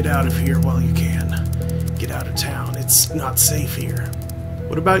should get out of here while you can. Get out of town. It's not safe here.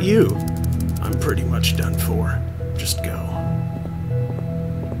 What about you? I'm pretty much done for. Just go.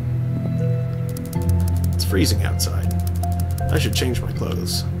 It's freezing outside. I should change my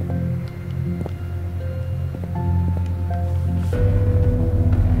clothes.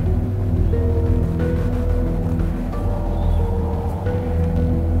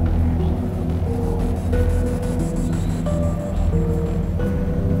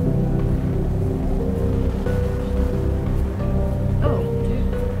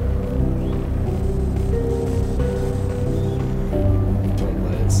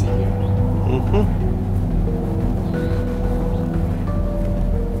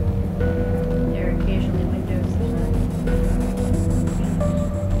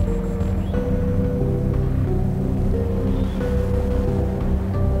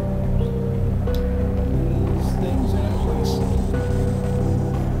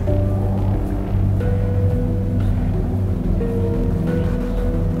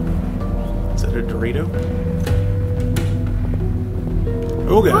 Dorito?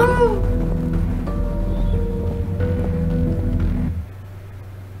 Oh god.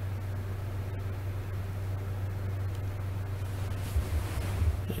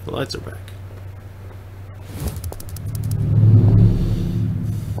 The lights are back.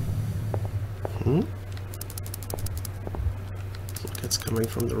 Looks like it's coming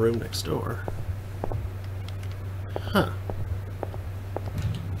from the room next door. Huh.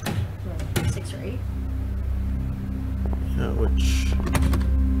 6 or 8? Yeah, which...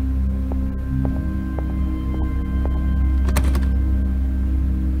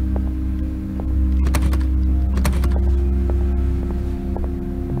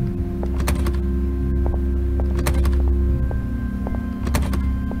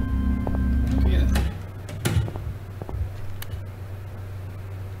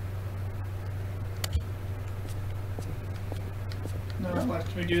 What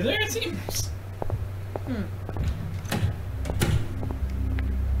can we do there, it seems?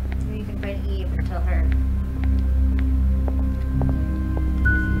 Maybe you can find Eve and tell her.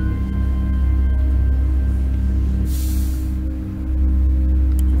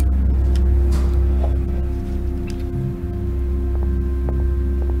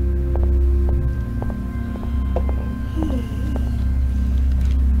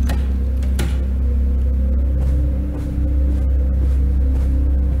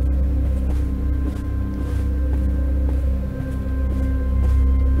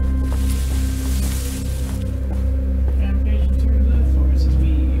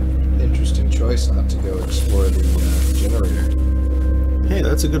 Not to go explore the generator. Hey,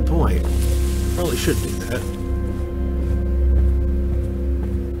 that's a good point. Probably should do that.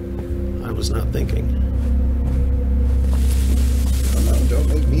 I was not thinking. Oh, no, don't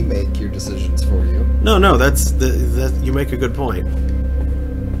make me make your decisions for you. No, that's you make a good point.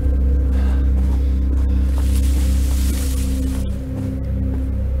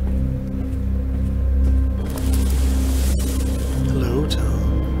 Hello, Tom.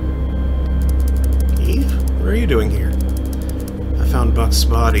 What are you doing here? I found Buck's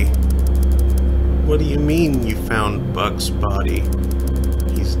body. What do you mean you found Buck's body?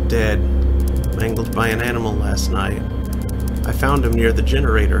 He's dead. Mangled by an animal last night. I found him near the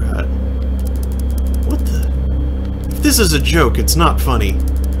generator hut. What the? If this is a joke, it's not funny.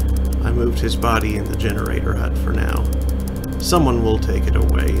 I moved his body in the generator hut for now. Someone will take it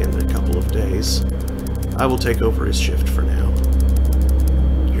away in a couple of days. I will take over his shift for now.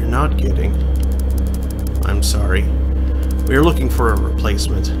 You're not kidding. I'm sorry. We are looking for a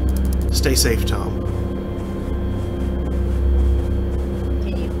replacement. Stay safe, Tom.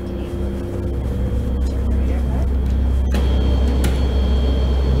 Can you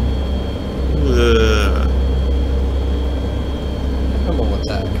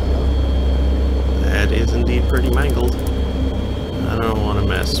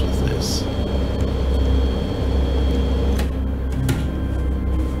mess with this.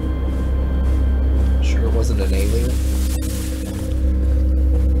 Sure it wasn't an alien?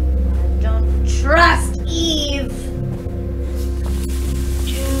 I don't trust Eve!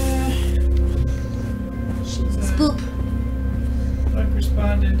 Yeah. She's a spook. Buck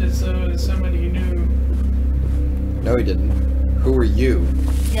responded as though as somebody you knew. No, he didn't. Who are you?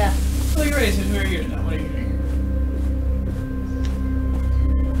 Yeah. Oh, you're right. He said, who are you? Now, what are you doing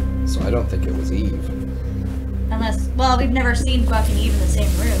So I don't think it was Eve. Unless, well, we've never seen Buck and Eve in the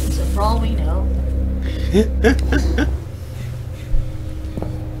same room, so for all we know.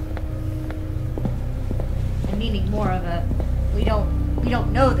 I'm meaning more of a, we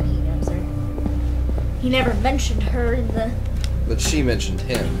don't know that he knows her. He never mentioned her in the... But she mentioned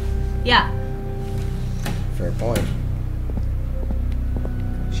him. Yeah. Fair point.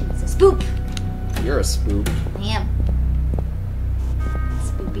 She's a spook. You're a spook. I am.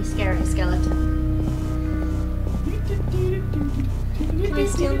 Spoopy, scary skeleton. Can I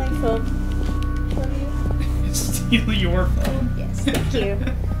steal my phone from you? Steal your phone? Yes, thank you.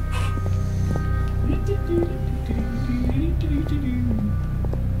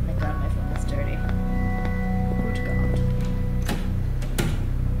 My god, my phone is dirty. Good god.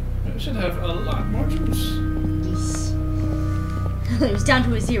 I should have a lot more juice. Yes. It was down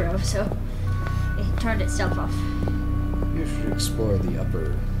to a 0, so it turned itself off. You should explore the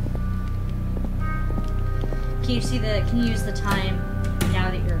upper. Can you use the time now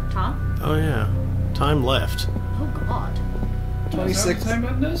that you're Tom? Oh yeah. Time left. Oh god. 26. Time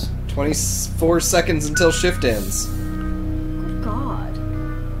button is? 24 seconds until shift ends. Good god.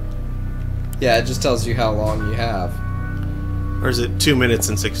 Yeah, it just tells you how long you have. Or is it 2 minutes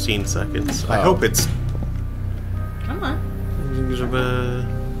and 16 seconds? I Oh. hope it's... Come on.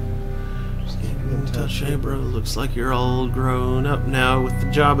 Touch, hey bro, looks like you're all grown up now with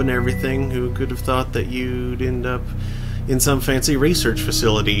the job and everything. Who could have thought that you'd end up in some fancy research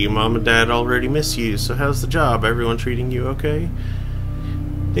facility? Mom and Dad already miss you, so how's the job? Everyone treating you okay?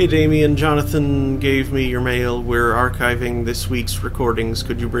 Hey Damien, Jonathan gave me your mail. We're archiving this week's recordings.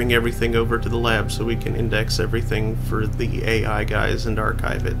 Could you bring everything over to the lab so we can index everything for the AI guys and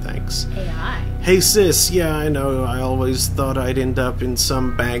archive it? Thanks. AI. Hey sis, yeah, I know, I always thought I'd end up in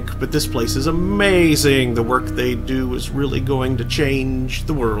some bank, but this place is amazing. The work they do is really going to change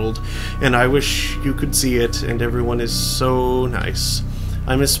the world, and I wish you could see it, and everyone is so nice.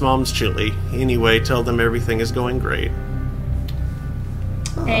 I miss Mom's chili. Anyway, tell them everything is going great.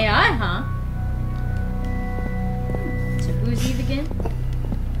 AI, huh? So who's Eve again?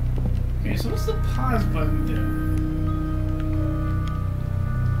 Okay, so what's the pause button do?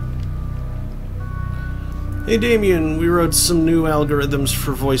 Hey Damien, we wrote some new algorithms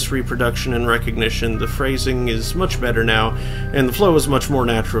for voice reproduction and recognition. The phrasing is much better now, and the flow is much more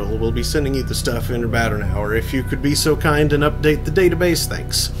natural. We'll be sending you the stuff in about an hour. If you could be so kind and update the database,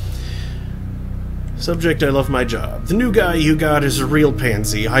 thanks. Subject, I love my job. The new guy you got is a real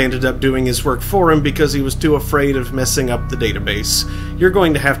pansy. I ended up doing his work for him because he was too afraid of messing up the database. You're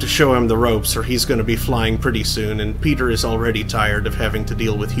going to have to show him the ropes or he's going to be flying pretty soon, and Peter is already tired of having to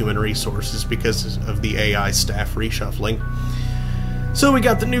deal with human resources because of the AI staff reshuffling. So we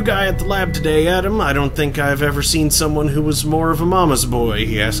got the new guy at the lab today, Adam. I don't think I've ever seen someone who was more of a mama's boy.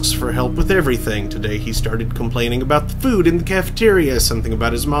 He asks for help with everything. Today he started complaining about the food in the cafeteria, something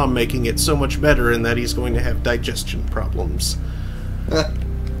about his mom making it so much better and that he's going to have digestion problems.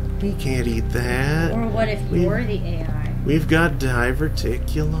 We can't eat that. Or what if you're the AI? We've got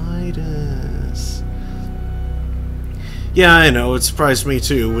diverticulitis. Yeah, I know, it surprised me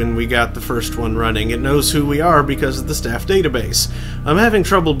too when we got the first one running. It knows who we are because of the staff database. I'm having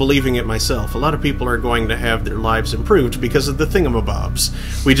trouble believing it myself. A lot of people are going to have their lives improved because of the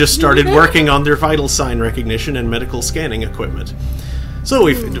thingamabobs. We just started working on their vital sign recognition and medical scanning equipment. So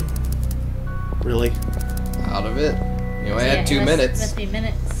we've... Really? Out of it. You only had 2 minutes. Must be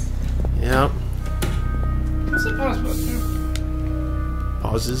minutes. Yeah. What's the pause button do?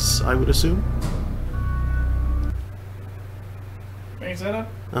 Pauses, I would assume. Wait, is that up?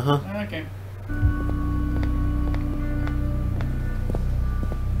 Uh-huh. Okay.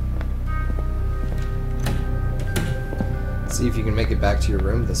 See if you can make it back to your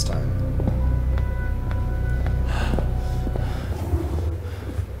room this time.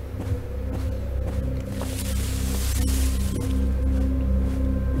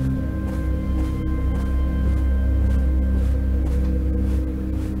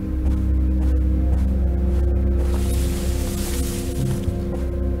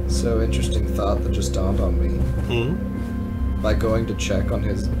 So interesting thought that just dawned on me. Mm-hmm. By going to check on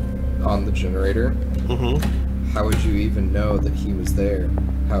the generator, How would you even know that he was there?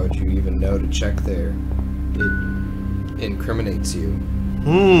 How would you even know to check there? It incriminates you.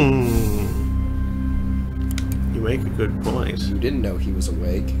 You make a good point. You didn't know he was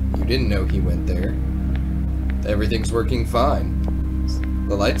awake. You didn't know he went there. Everything's working fine.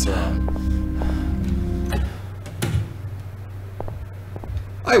 The lights are on.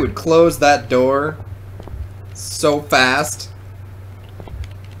 I would close that door so fast.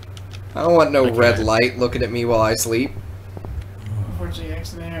 I don't want no red light looking at me while I sleep. Unfortunately,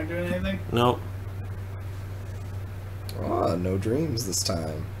 accidentally aren't doing anything. Nope. Oh, no dreams this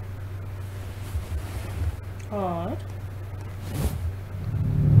time. Aww.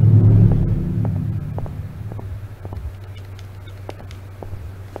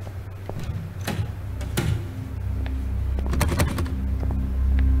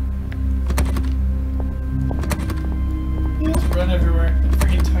 Run everywhere. The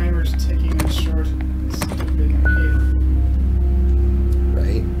freaking timer's ticking and short. Stupid.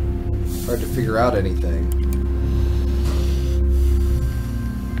 Right? Hard to figure out anything.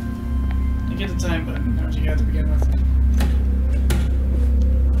 You get the time button, don't you, at the beginning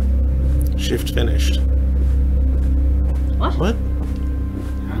with? Shift finished. What? What?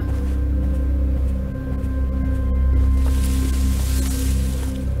 Huh?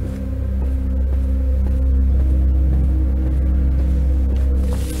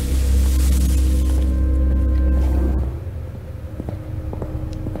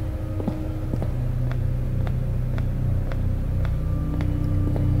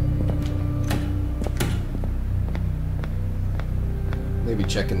 Maybe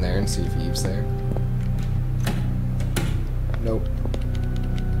check in there and see if Eve's there. Nope.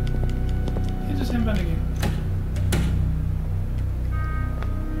 It just happened again.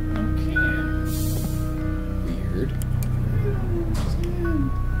 Okay. Weird.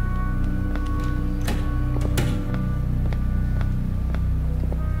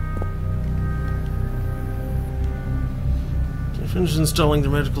 I finished installing the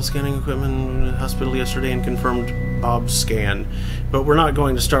medical scanning equipment in the hospital yesterday and confirmed Bob's scan. But we're not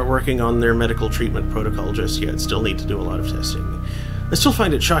going to start working on their medical treatment protocol just yet. Still need to do a lot of testing. I still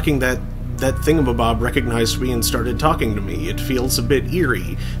find it shocking that thingamabob recognized me and started talking to me. It feels a bit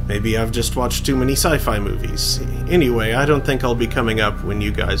eerie. Maybe I've just watched too many sci-fi movies. Anyway, I don't think I'll be coming up when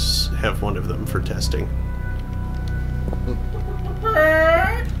you guys have one of them for testing.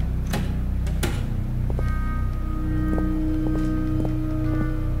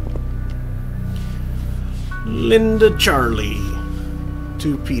 Linda Charlie.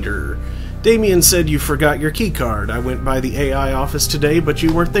 To Peter. Damien said you forgot your keycard. I went by the AI office today, but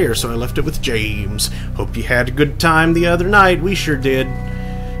you weren't there, so I left it with James. Hope you had a good time the other night. We sure did.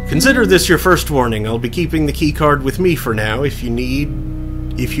 Consider this your first warning. I'll be keeping the keycard with me for now. If you need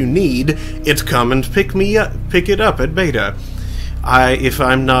it, come and pick it up at Beta. If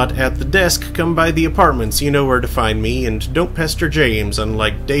I'm not at the desk, come by the apartments. You know where to find me, and don't pester James.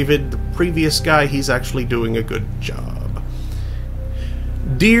 Unlike David, the previous guy, he's actually doing a good job.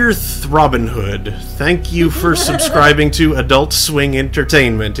 Dear Robin Hood, thank you for subscribing to Adult Swing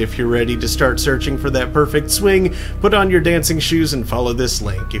Entertainment. If you're ready to start searching for that perfect swing, put on your dancing shoes and follow this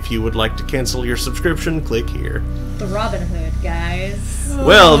link. If you would like to cancel your subscription, click here. The Robin Hood, guys.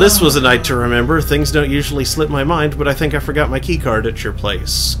 Well, this was a night to remember. Things don't usually slip my mind, but I think I forgot my keycard at your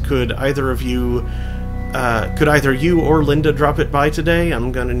place. Could either you or Linda drop it by today?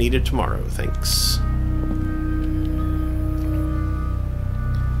 I'm gonna need it tomorrow, thanks.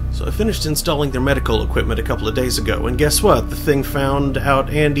 So I finished installing their medical equipment a couple of days ago, and guess what? The thing found out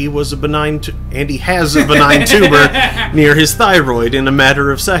Andy has a benign tumor near his thyroid in a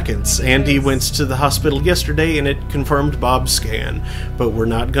matter of seconds. Andy went to the hospital yesterday, and it confirmed Bob's scan. But we're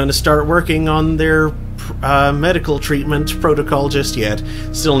not going to start working on their medical treatment protocol just yet.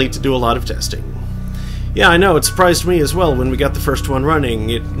 Still need to do a lot of testing. Yeah, I know, it surprised me as well when we got the first one running.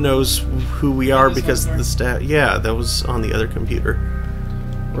 It knows who we are because the stat. Yeah, that was on the other computer.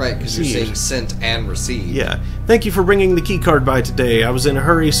 Right, because you're saying sent and received. Yeah. Thank you for bringing the keycard by today. I was in a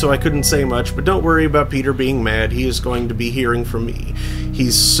hurry, so I couldn't say much, but don't worry about Peter being mad. He is going to be hearing from me.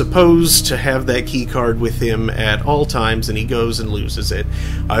 He's supposed to have that keycard with him at all times, and he goes and loses it.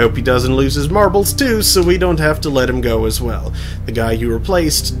 I hope he doesn't lose his marbles, too, so we don't have to let him go as well. The guy you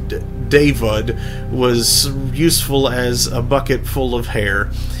replaced, David, was useful as a bucket full of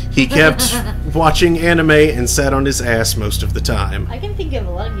hair. He kept watching anime and sat on his ass most of the time. I can think of a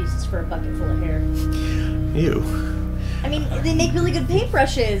lot of uses for a bucket full of hair. Ew. I mean, they make really good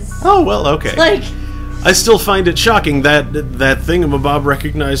paintbrushes. Oh, well, okay. Like, I still find it shocking that thingamabob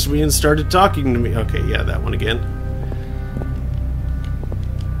recognized me and started talking to me. Okay, yeah, that one again.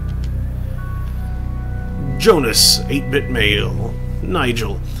 Jonas, 8-bit male.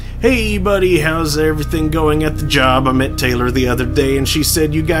 Nigel. Hey buddy, how's everything going at the job? I met Taylor the other day and she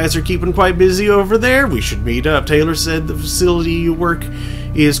said you guys are keeping quite busy over there. We should meet up. Taylor said the facility you work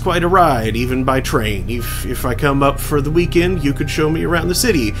is quite a ride, even by train. If I come up for the weekend, you could show me around the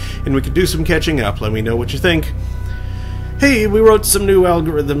city and we could do some catching up. Let me know what you think. Hey, we wrote some new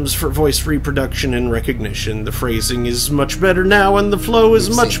algorithms for voice reproduction and recognition. The phrasing is much better now and the flow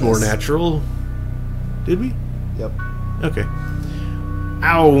is much more natural. Did we? Yep. Okay.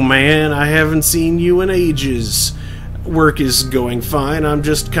 Ow, man, I haven't seen you in ages. Work is going fine. I'm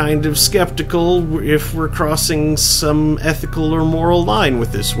just kind of skeptical if we're crossing some ethical or moral line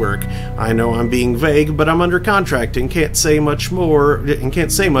with this work. I know I'm being vague, but I'm under contract and can't say much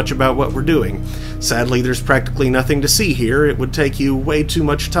about what we're doing. Sadly, there's practically nothing to see here. It would take you way too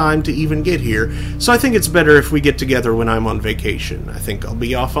much time to even get here, so I think it's better if we get together when I'm on vacation. I think I'll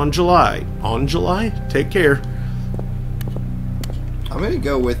be off on July. On July? Take care. I'm gonna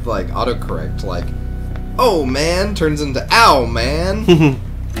go with, like, autocorrect, like, oh, man, turns into ow, man.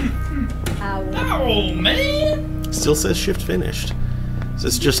 Ow, man! Still says shift finished. Is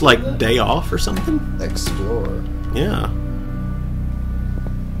this just, like, day off or something? Explore. Yeah.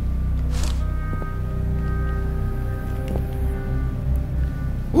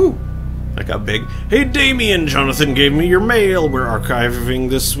 Woo! That got big. Hey, Damien, Jonathan gave me your mail. We're archiving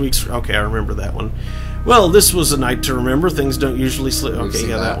this week's... Okay, I remember that one. Well, this was a night to remember. Things don't usually slip. Okay,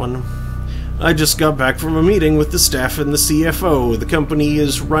 yeah, that one. I just got back from a meeting with the staff and the CFO. The company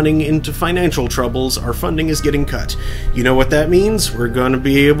is running into financial troubles. Our funding is getting cut. You know what that means? We're going to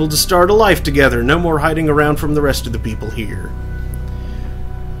be able to start a life together. No more hiding around from the rest of the people here.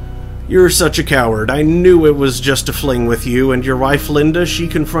 You're such a coward. I knew it was just a fling with you, and your wife Linda, she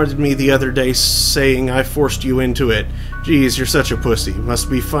confronted me the other day saying I forced you into it. Geez, you're such a pussy. Must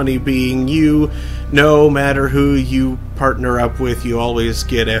be funny being you. No matter who you partner up with, you always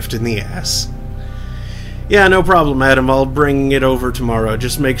get effed in the ass. Yeah, no problem, Adam. I'll bring it over tomorrow.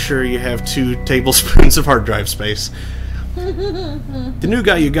 Just make sure you have 2 tablespoons of hard drive space. The new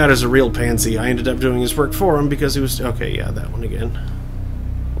guy you got is a real pansy. I ended up doing his work for him because he was... Okay, yeah, that one again.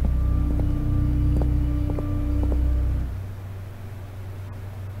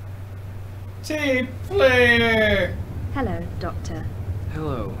 Tape player! Hello, Doctor.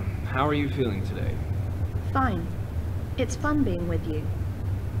 Hello. How are you feeling today? Fine. It's fun being with you.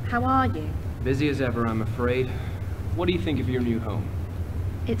 How are you? Busy as ever, I'm afraid. What do you think of your new home?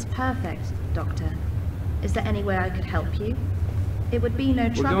 It's perfect, Doctor. Is there any way I could help you? It would be no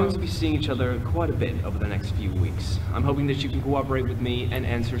trouble. We're going to be seeing each other quite a bit over the next few weeks. I'm hoping that you can cooperate with me and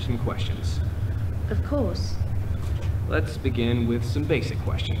answer some questions. Of course. Let's begin with some basic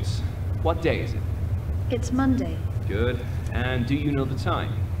questions. What day is it? It's Monday. Good. And do you know the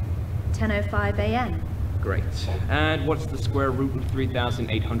time? 10:05 a.m. Great. And what's the square root of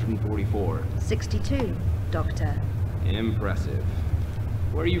 3,844? 62, Doctor. Impressive.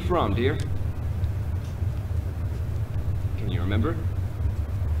 Where are you from, dear? Can you remember?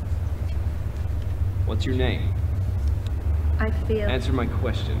 What's your name? I feel... Answer my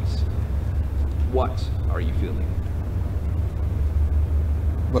questions. What are you feeling?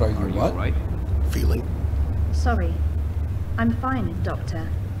 What are you, what? All right? Feeling. Sorry. I'm fine, Doctor.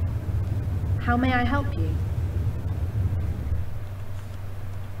 How may I help you?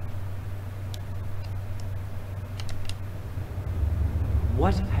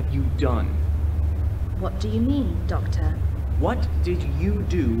 What have you done? What do you mean, Doctor? What did you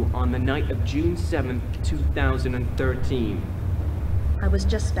do on the night of June 7th, 2013? I was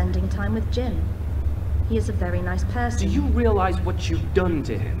just spending time with Jim. He is a very nice person. Do you realize what you've done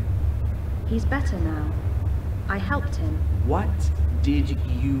to him? He's better now. I helped him. What did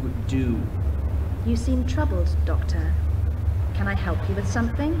you do? You seem troubled, Doctor. Can I help you with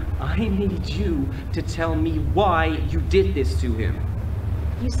something? I need you to tell me why you did this to him.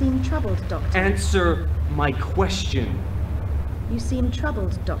 You seem troubled, Doctor. Answer my question. You seem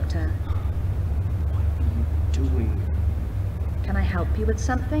troubled, Doctor. What are you doing? Can I help you with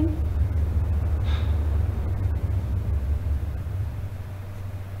something?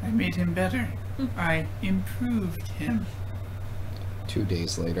 I made him better. I improved him. 2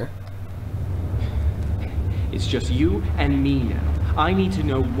 days later. It's just you and me now. I need to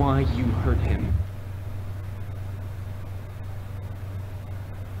know why you hurt him.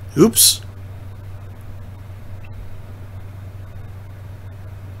 Oops.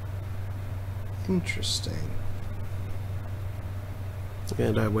 Interesting.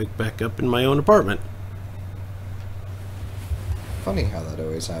 And I wake back up in my own apartment. Funny how that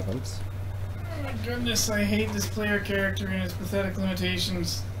always happens. Oh my goodness, I hate this player character and his pathetic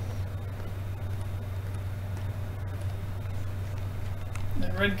limitations.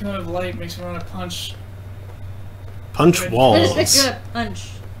 That red cone of light makes me want to punch. Punch walls. I'm just gonna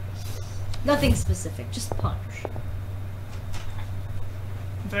punch. Nothing specific, just punch.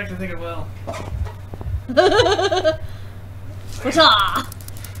 In fact, I think I will. What's-ah?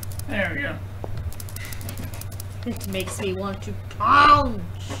 There we go. It makes me want to punch.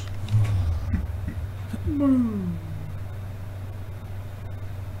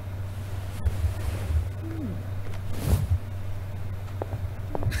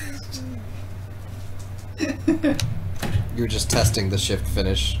 You're just testing the shift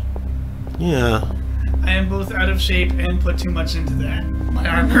finish. Yeah. I am both out of shape and put too much into that. My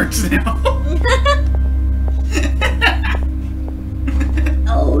arm hurts now.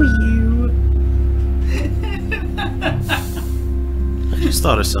 Oh, you. I just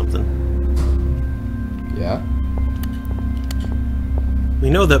thought of something. Yeah? We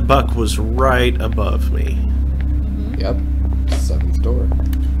know that Buck was right above me. Yep. 7th door.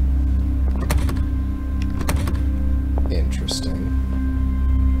 Interesting.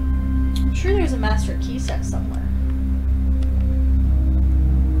 I'm sure there's a master key set somewhere.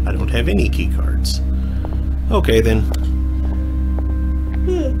 I don't have any key cards. Okay, then.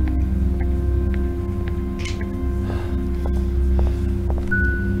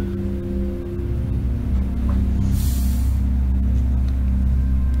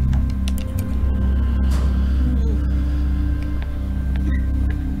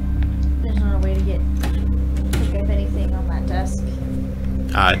 There's not a way to pick up anything on that desk.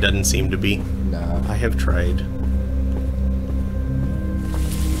 It doesn't seem to be. No. I have tried.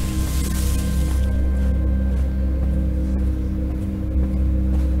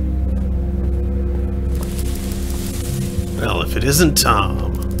 Well, if it isn't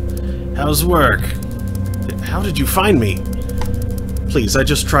Tom. How's work? How did you find me? Please, I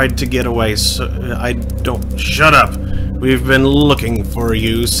just tried to get away, so I don't... Shut up! We've been looking for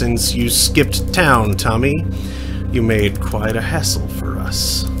you since you skipped town, Tommy. You made quite a hassle for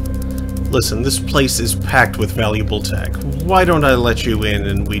us. Listen, this place is packed with valuable tech. Why don't I let you in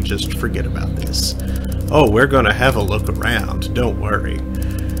and we just forget about this? Oh, we're gonna have a look around, don't worry.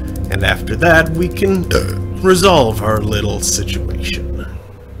 And after that, we can resolve our little situation.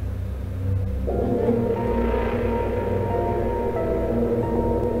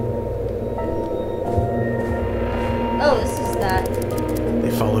 Oh, this is that.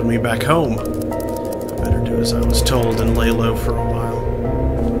 They followed me back home. I better do as I was told and lay low for a while.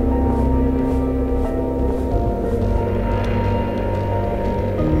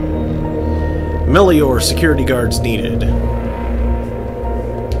 Melior security guards needed.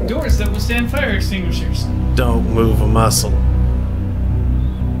 Doors that withstand fire extinguishers. Don't move a muscle.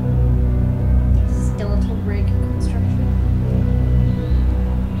 Skeletal rig construction.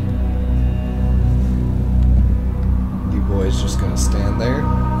 You boys just gonna stand there?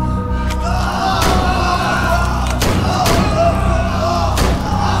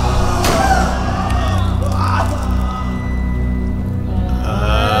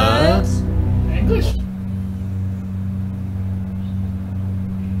 English.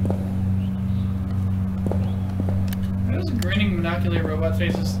 Are those grinning monocular robot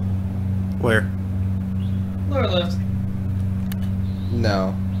faces? Where? Lower left.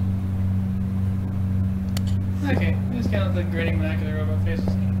 No. Okay, they just kind of look like grinning monocular robot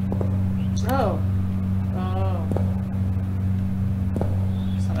faces. Oh. Oh.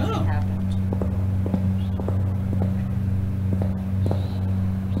 Something happened.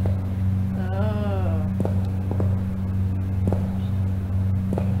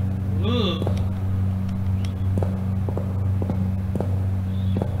 Ooh.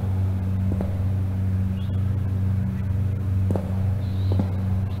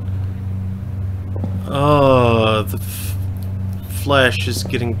 Oh, the flesh is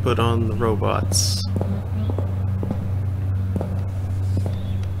getting put on the robots.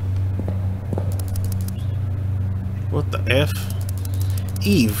 What the F?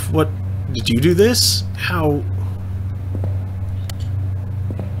 Eve, what? Did you do this? How?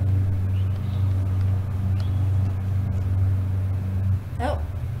 Oh.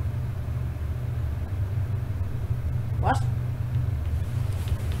 What?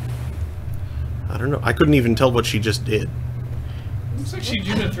 I don't know. I couldn't even tell what she just did. Looks like she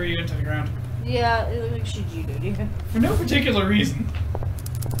judo threw you into the ground. Yeah, it looks like she judoed you. For no particular reason.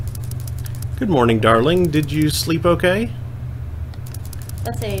 Good morning, darling. Did you sleep okay?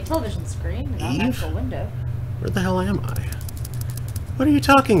 That's a television screen, not an Eve? actual window. Where the hell am I? What are you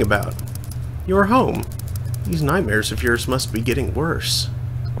talking about? You're home. These nightmares of yours must be getting worse.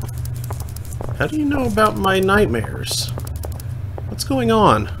 How do you know about my nightmares? What's going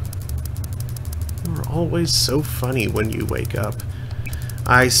on? You're always so funny when you wake up.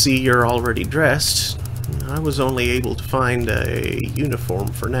 I see you're already dressed. I was only able to find a uniform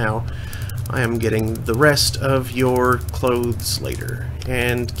for now. I am getting the rest of your clothes later.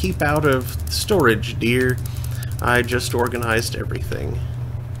 And keep out of storage, dear. I just organized everything.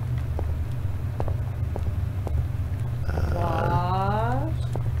 What?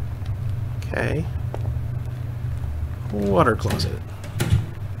 Okay. Water closet.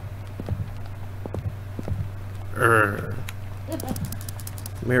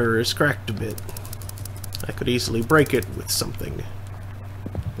 Mirror is cracked a bit. I could easily break it with something.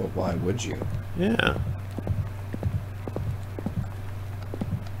 But why would you? Yeah.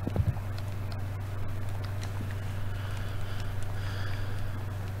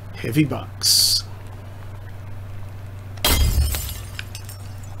 Heavy box.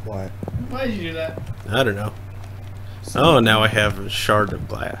 Why? Why did you do that? I don't know. Oh, now I have a shard of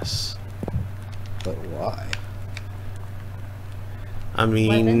glass. But why? I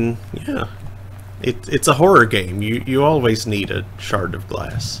mean, yeah. It's a horror game. You always need a shard of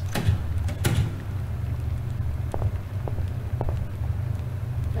glass.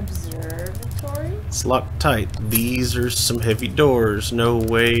 Observatory? It's locked tight. These are some heavy doors. No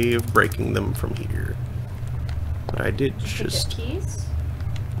way of breaking them from here. But I did just... keys?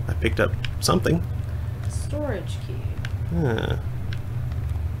 I picked up something. Storage key. Huh.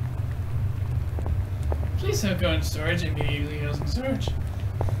 Please don't go in storage. Immediately goes in storage.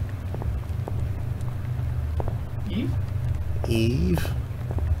 Eve? Eve?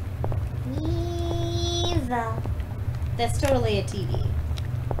 Eva. That's totally a TV.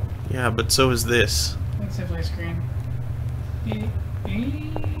 Yeah, but so is this. That's definitely a screen. Eve.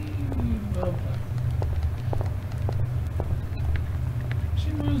 Oh boy.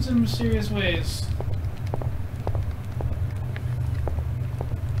 She moves in mysterious ways.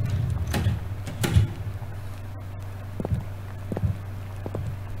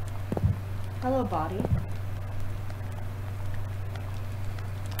 Hello, body.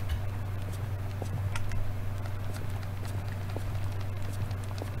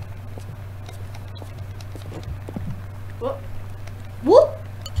 Whoop. Whoop!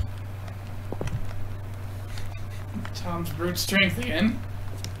 Tom's brute strength again.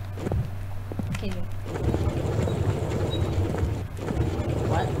 Can you...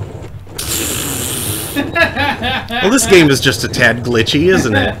 What? Well, this game is just a tad glitchy,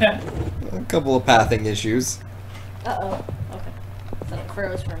 isn't it? A couple of pathing issues. Uh-oh. Okay. So it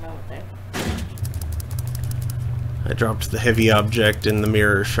froze for a moment there. I dropped the heavy object in the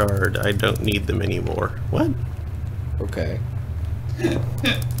mirror shard. I don't need them anymore. What? Okay.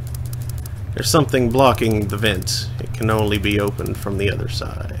 There's something blocking the vent. It can only be opened from the other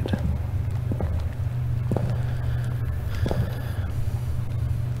side.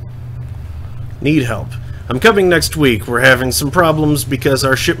 Need help. I'm coming next week. We're having some problems because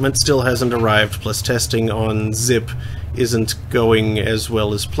our shipment still hasn't arrived, plus testing on Zip isn't going as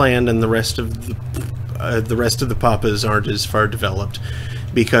well as planned, and the rest of the Papas aren't as far developed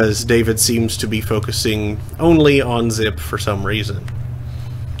because David seems to be focusing only on Zip for some reason.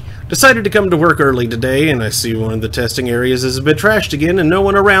 Decided to come to work early today, and I see one of the testing areas is a bit trashed again, and no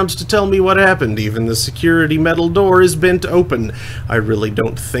one around to tell me what happened. Even the security metal door is bent open. I really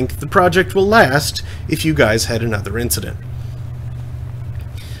don't think the project will last if you guys had another incident.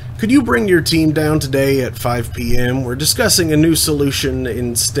 Could you bring your team down today at 5 p.m.? We're discussing a new solution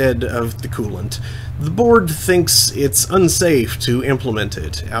instead of the coolant. The board thinks it's unsafe to implement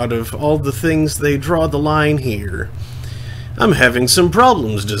it. Out of all the things, they draw the line here. I'm having some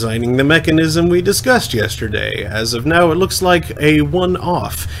problems designing the mechanism we discussed yesterday. As of now, it looks like a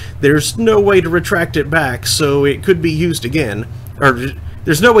one-off. There's no way to retract it back, so it could be used again.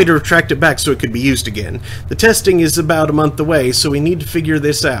 There's no way to retract it back so it could be used again. The testing is about a month away, so we need to figure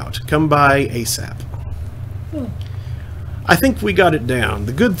this out. Come by ASAP. I think we got it down.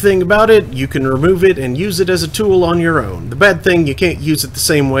 The good thing about it, you can remove it and use it as a tool on your own. The bad thing, you can't use it the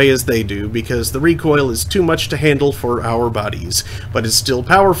same way as they do, because the recoil is too much to handle for our bodies. But it's still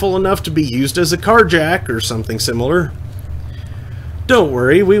powerful enough to be used as a car jack or something similar. Don't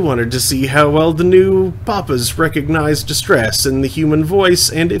worry, we wanted to see how well the new Papas recognize distress in the human voice,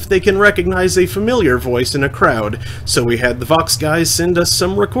 and if they can recognize a familiar voice in a crowd, so we had the Vox guys send us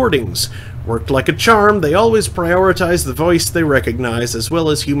some recordings. Worked like a charm. They always prioritize the voice they recognize as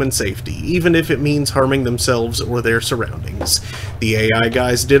well as human safety, even if it means harming themselves or their surroundings. The AI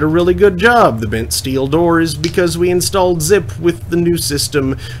guys did a really good job. The bent steel door is because we installed Zip with the new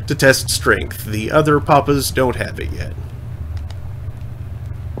system to test strength. The other Papas don't have it yet.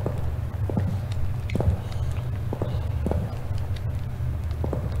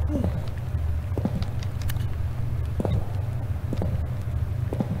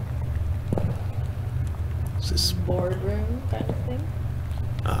 this? Boardroom kind of thing.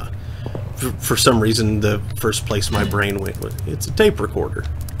 For some reason, the first place my brain went was, it's a tape recorder.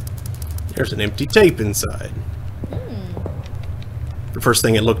 There's an empty tape inside. The first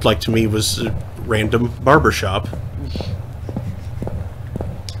thing it looked like to me was a random barbershop.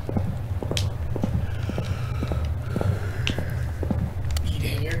 Need a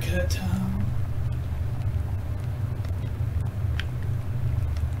haircut, Tom?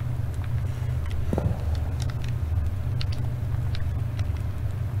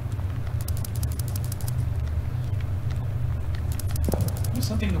 There's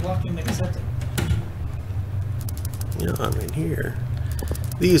something to walk in the septic. Yeah, I'm in here.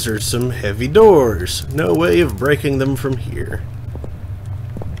 These are some heavy doors. No way of breaking them from here.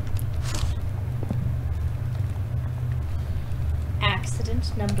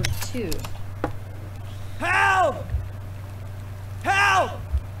 Accident number 2. Help! Help!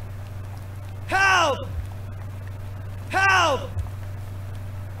 Help! Help!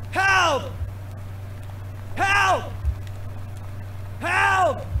 Help! Help!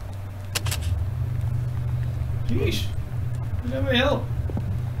 Help! Sheesh. There's nobody help.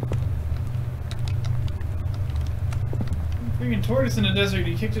 Freaking tortoise in the desert,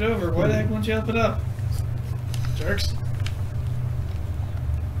 you kicked it over. Why the heck won't you help it up? Jerks.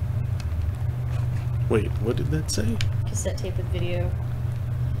 Wait, what did that say? Cassette tape with video.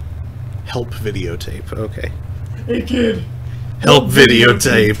 Help videotape. Okay. Hey kid. Help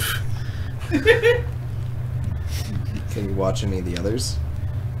videotape. Can you watch any of the others?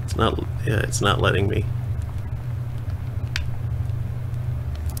 It's not. Yeah, it's not letting me.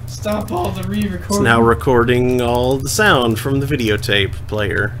 Stop all the re-recording. It's now recording all the sound from the videotape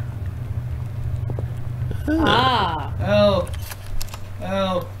player. Ah. Help.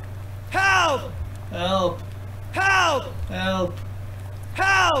 Help. Help! Help. Help! Help.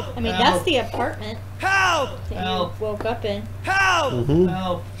 Help! I mean, Help. that's the apartment Help! that Help. you woke up in. Help! Mm-hmm.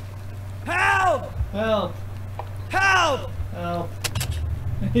 Help. Help! Help. Help! Help.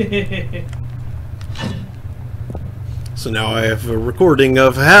 So now I have a recording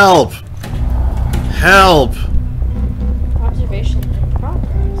of help. Help. Observation in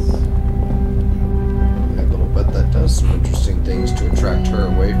progress. Yeah, but I'll bet that does some interesting things to attract her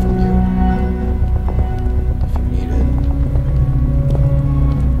away from you. If you need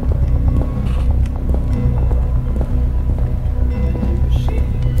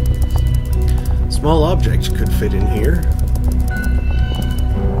it. Small objects could fit in here.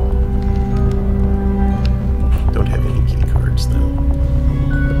 Don't have any key cards though.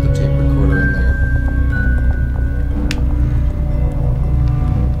 Put the tape recorder in there.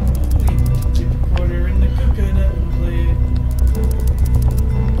 Tape recorder in the coconut and play it.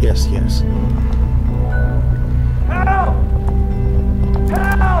 Yes, yes. Help!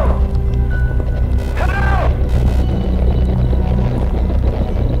 Help! Help!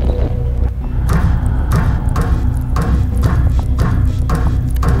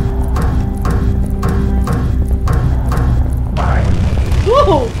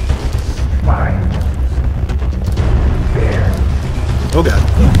 Whoa! Oh god.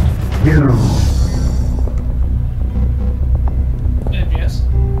 Yes.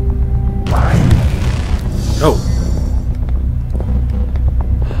 Oh.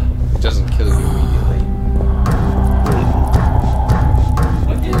 It doesn't kill you immediately.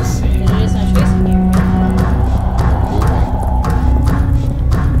 What did it say? It is not chasing you.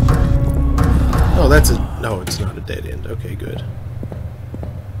 Oh, that's a. No, it's not a dead end. Okay, good.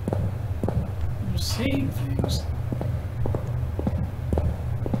 You're saying things.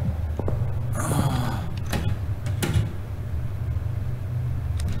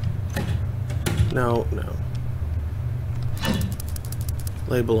 No, no.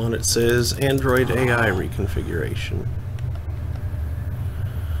 Label on it says Android AI reconfiguration.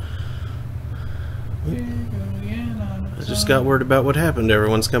 I just got word about what happened.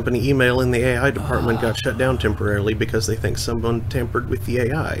 Everyone's company email in the AI department got shut down temporarily because they think someone tampered with the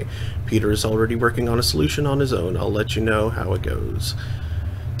AI. Peter is already working on a solution on his own. I'll let you know how it goes.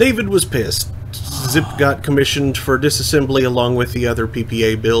 David was pissed. Zip got commissioned for disassembly along with the other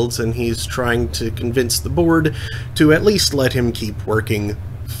PPA builds, and he's trying to convince the board to at least let him keep working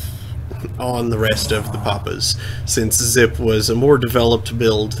on the rest of the Papas, since Zip was a more developed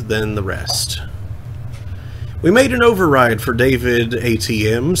build than the rest. We made an override for David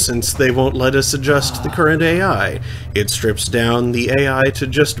ATM since they won't let us adjust the current AI. It strips down the AI to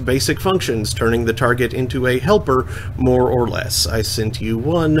just basic functions, turning the target into a helper, more or less. I sent you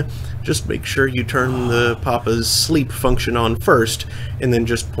one. Just make sure you turn the Papa's sleep function on first, and then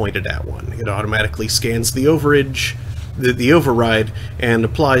just point it at one. It automatically scans the overage, the override and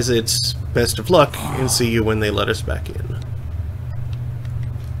applies its best of luck and see you when they let us back in.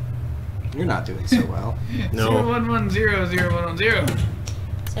 You're not doing so well. No. 01100110.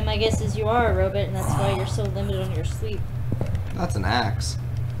 So my guess is you are a robot, and that's why you're so limited on your sleep. That's an axe.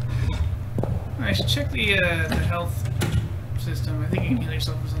 I should check the health system. I think you can heal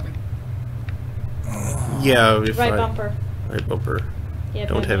yourself or something. Yeah, if Right bumper. Right bumper. Yeah,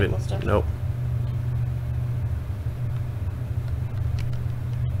 Don't have it. Stuff. Nope.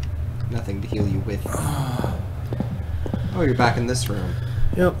 Nothing to heal you with. Oh, you're back in this room.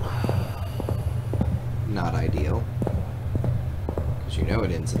 Yep. Not ideal. Because you know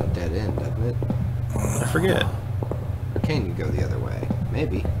it ends in a dead end, doesn't it? I forget. Or can you go the other way?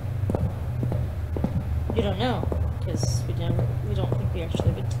 Maybe. You don't know, because we don't think we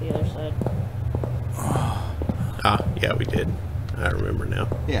actually went to the other side. Ah, yeah, we did. I remember now.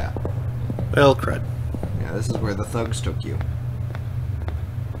 Yeah. Well, crud. Yeah, this is where the thugs took you.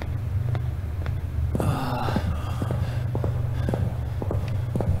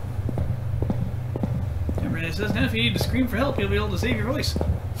 It says now if you need to scream for help, you'll be able to save your voice.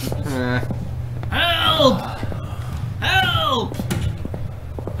 Help! Help!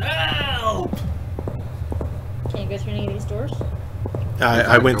 Help! Can you go through any of these doors?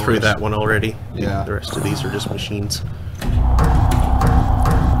 I went through that one already. Yeah. The rest of these are just machines.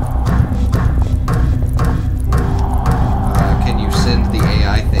 Can you send the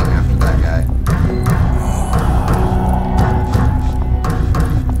AI thing after that guy?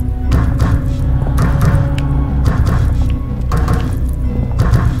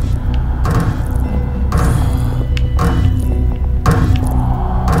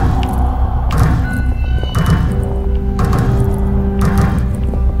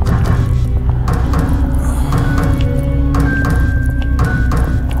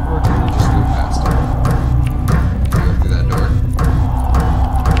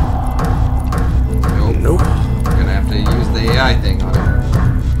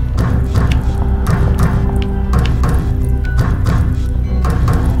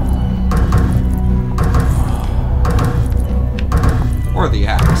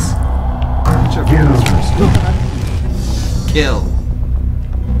 Kill.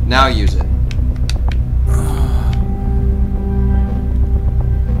 Now use it.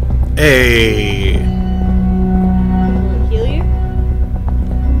 Hey. Will it heal you?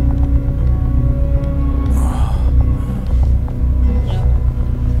 No.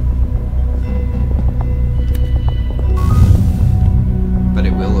 But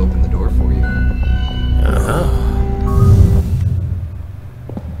it will open the door for you. Uh-huh.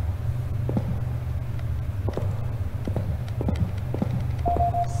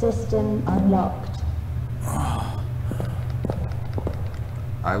 System unlocked.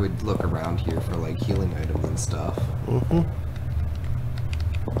 I would look around here for like healing items and stuff. Mm-hmm.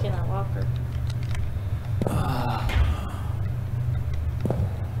 Can I walk her?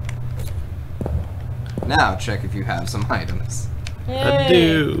 Now check if you have some items. I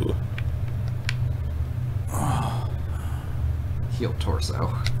do. Heal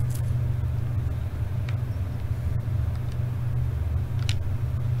torso.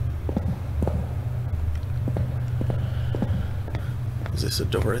 Is this a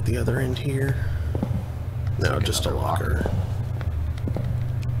door at the other end here? No, like just a another locker.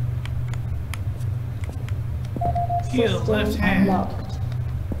 Heal, left hand. Unlocked.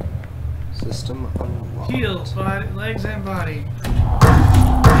 System unlocked. Heal, body, legs and body.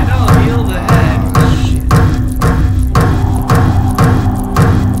 And I'll heal the head.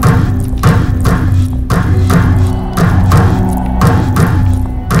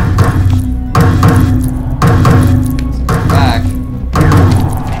 Back.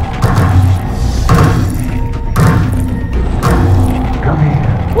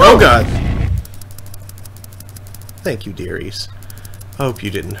 Oh god! Thank you, dearies. I hope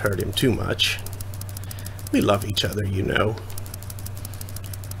you didn't hurt him too much. We love each other, you know.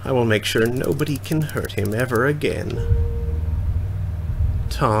 I will make sure nobody can hurt him ever again.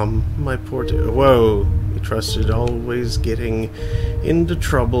 Tom, my poor whoa, you trusted always getting into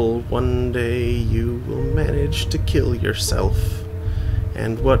trouble. One day you will manage to kill yourself.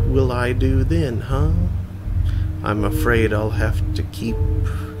 And what will I do then, huh? I'm afraid I'll have to keep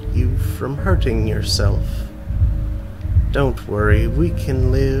you from hurting yourself. Don't worry, we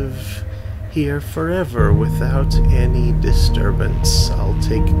can live here forever without any disturbance. I'll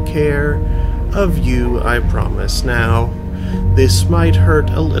take care of you, I promise. Now, this might hurt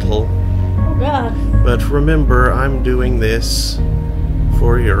a little, Oh god. but remember, I'm doing this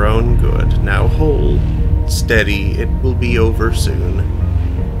for your own good. Now hold steady, it will be over soon.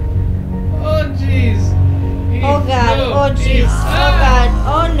 Oh jeez. Oh god. No, Oh jeez. Oh god.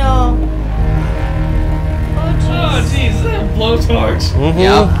 Oh no. Oh Oh, jeez. jeez, is that a blowtorch?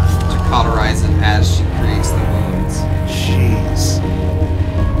 Yep. To cauterize it as she creates the wounds. Jeez.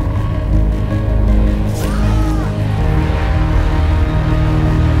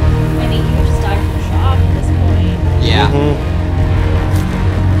 I mean, you just died from shock at this point. Yeah. Mhm.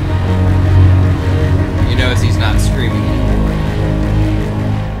 You notice he's not screaming anymore.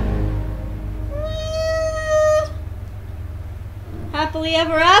 Happily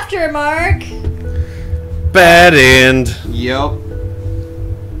ever after, Mark. Bad end. Yep.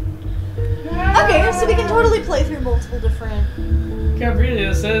 Okay, so we can totally play through multiple different.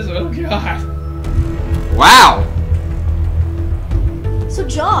 Cabrita says, oh god. Wow. So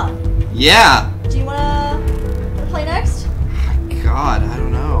John, Yeah. do you wanna play next? God, I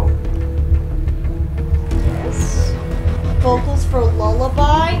don't know. Yes. Vocals for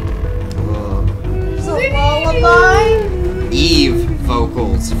Lullaby. Ugh. So Lullaby. Eve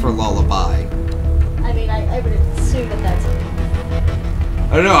vocals for Lullaby. I mean, I would assume that that's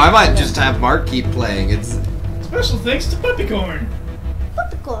I don't know. I might just have Mark keep playing. It's Special thanks to Puppycorn.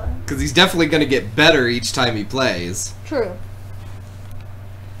 Popcorn. because he's definitely going to get better each time he plays True.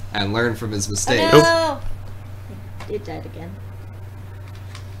 and learn from his Oh, mistakes. no. It died again.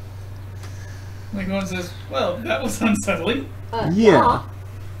 Like one says, well, that was unsettling. Yeah. aw.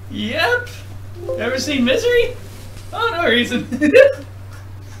 Yep. Ever seen Misery? Oh, no reason.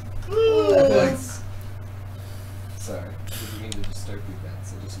 Ooh. Sorry, didn't mean to disturb you,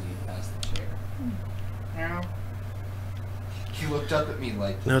 Vince. I just need to pass the chair. Meow. He looked up at me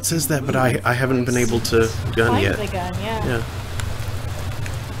like. No, it says that, but I haven't been able to gun Find yet. the gun, yeah. Yeah.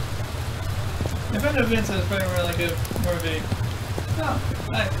 If I know Vince, it's probably more like more of a. Oh,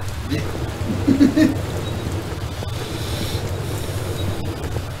 hi.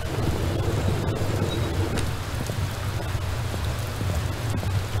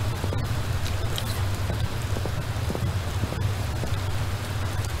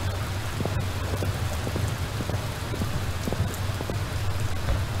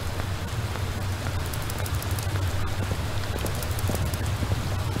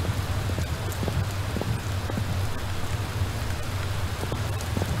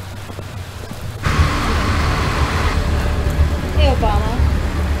 Hey, Obama.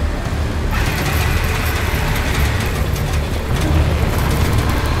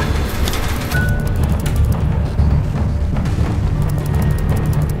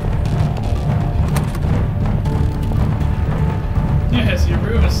 Yes, your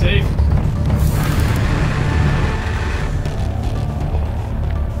room is safe.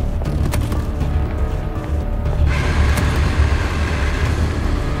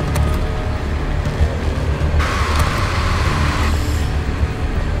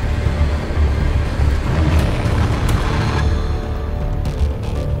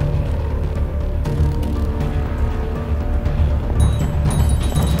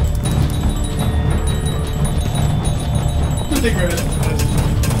 I think we're headed for this.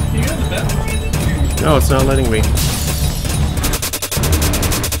 Can you go to the bathroom? No, it's not letting me.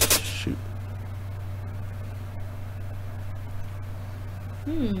 Shoot.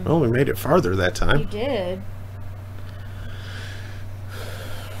 Oh, we made it farther that You time. did.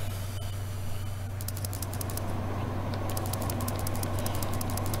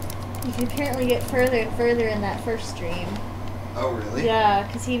 You can apparently get further and further in that first stream. Oh really? Yeah,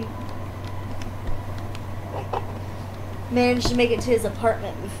 because he managed to make it to his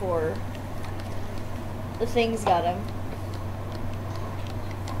apartment before the things got him.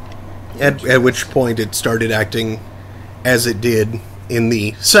 At which point it started acting as it did in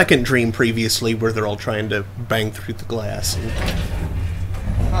the second dream previously, where they're all trying to bang through the glass.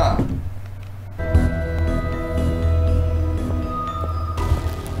 Huh.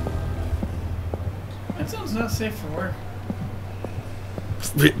 That sounds not safe for work.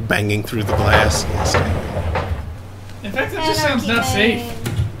 Banging through the glass. Yes. In fact, that just sounds not safe.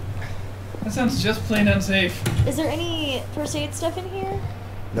 That sounds just plain unsafe. Is there any first aid stuff in here?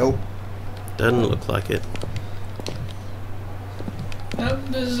 Nope. Doesn't look like it. Nope,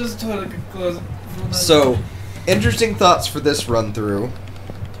 this is just toilet closet. So, interesting thoughts for this run through.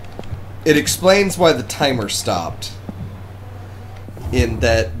 It explains why the timer stopped. In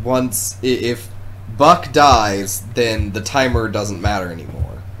that if Buck dies, then the timer doesn't matter anymore.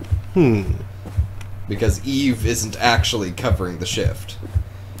 Because Eve isn't actually covering the shift.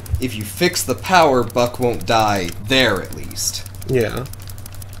 If you fix the power, Buck won't die there at least. Yeah.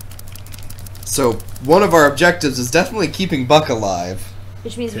 So, one of our objectives is definitely keeping Buck alive.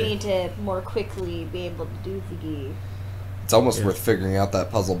 Which means we Okay. need to more quickly be able to do the... It's almost worth figuring out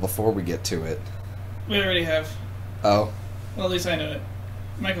that puzzle before we get to it. We already have. Oh. Well, at least I know it.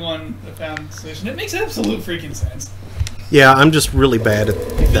 Michael won the found solution. It makes absolute freaking sense. Yeah, I'm just really bad at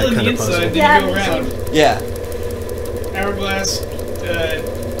that kind of puzzle. Then Yeah, you go around. Yeah. Hourglass, and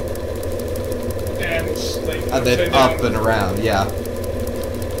like And then up and around, yeah.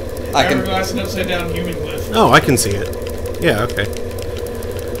 I can. Hourglass and upside down human glyph. Oh, I can see it. Yeah, okay.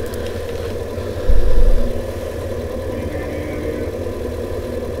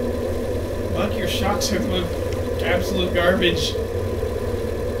 Buck, your shocks are absolute garbage.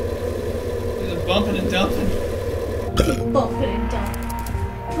 There's a bumping and dumping. Bumping and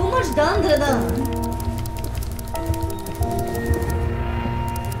dumping. Too much done.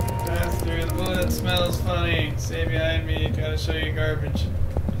 Pass through the wood, smells funny. Stay behind me, gotta show you garbage.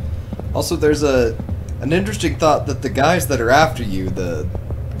 Also, there's an interesting thought that the guys that are after you, the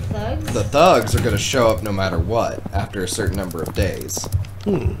thugs, are gonna show up no matter what after a certain number of days.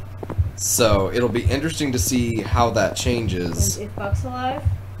 So it'll be interesting to see how that changes. If Buck's alive?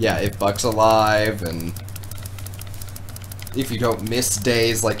 Yeah, if Buck's alive, and if you don't miss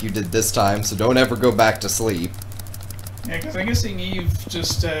days like you did this time, so don't ever go back to sleep. Yeah, because I'm guessing Eve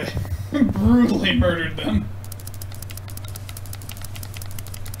just brutally murdered them.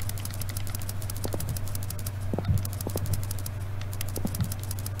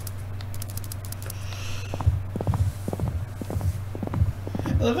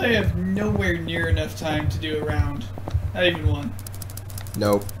 I love how I have nowhere near enough time to do a round. Not even one.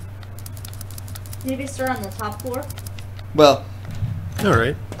 Nope. Maybe start on the top floor? Well,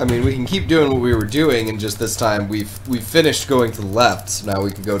 Alright. I mean, we can keep doing what we were doing, and just this time we've finished going to the left, so now we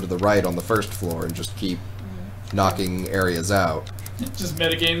can go to the right on the first floor and just keep knocking areas out. Just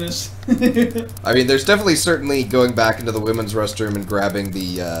metagame this. I mean, there's definitely certainly going back into the women's restroom and grabbing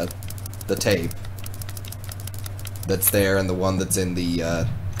the tape that's there and the one that's in the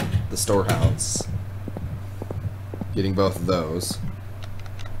storehouse. Getting both of those.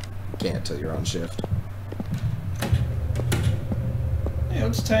 Can't till you're on shift. Hey,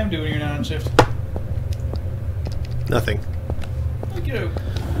 what's time do when you're not on shift? Nothing. Look at you.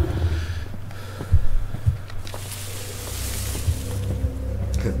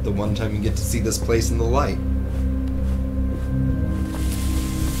 The one time you get to see this place in the light.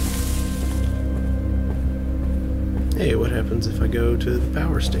 Hey, what happens if I go to the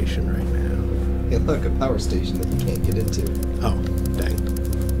power station right now? Hey, look, a power station that you can't get into. Oh, dang.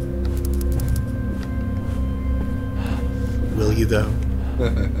 Will you, though?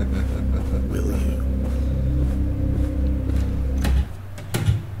 Will you?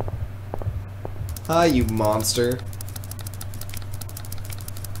 Hi, you monster.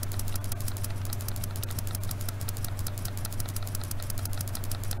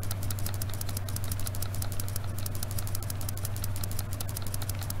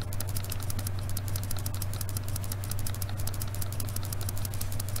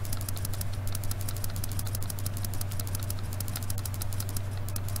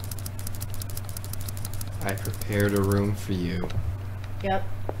 I prepared a room for you. Yep.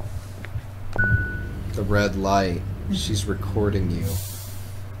 The red light. She's recording you.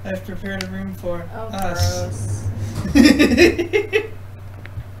 I've prepared a room for Oh, us. gross.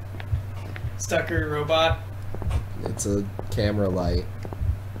 Stucker robot. It's a camera light.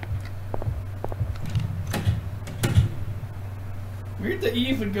 Weird that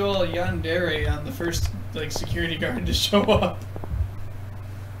Eve would go all yandere on the first security guard to show up.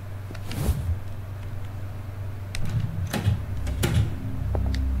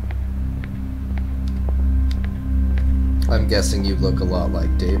 I'm guessing you look a lot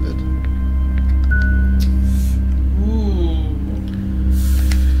like David. Ooh.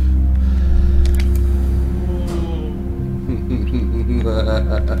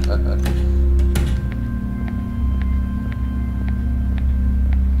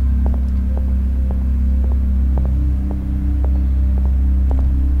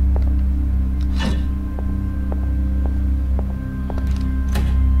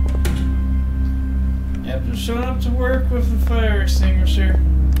 Yep, just showing up to work with the fire extinguisher.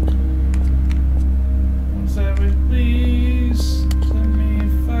 What's that with, please? Send me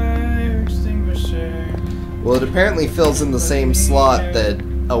a fire extinguisher. Well, it apparently fills in the same slot that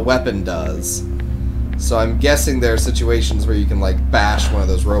a weapon does. So I'm guessing there are situations where you can, bash one of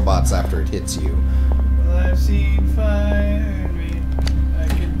those robots after it hits you. Well, I've seen fire. I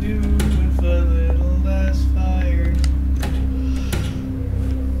could do with a little less fire.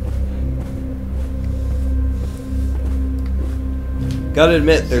 Gotta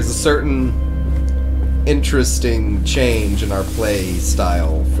admit, there's a certain interesting change in our play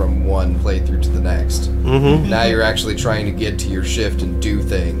style from one playthrough to the next. Mm-hmm. Now you're actually trying to get to your shift and do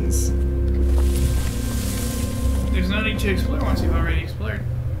things. no need to explore once you've already explored.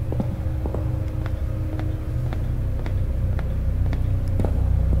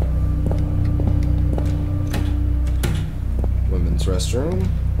 Women's restroom.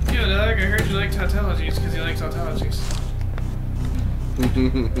 Yo, Doug, I heard you like tautologies because you like tautologies.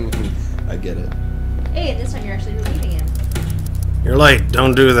 I get it. Hey, this time you're actually relieving him. You're late.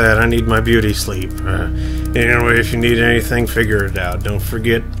 Don't do that. I need my beauty sleep. Anyway, if you need anything, figure it out. Don't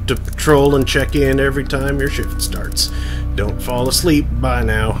forget to patrol and check in every time your shift starts. Don't fall asleep. Bye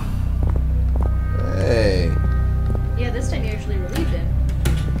now. Hey. Yeah, this time you actually relieved him.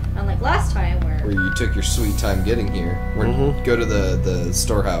 Unlike last time where You took your sweet time getting here. Go to the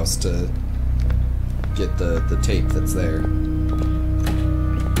storehouse to get the tape that's there.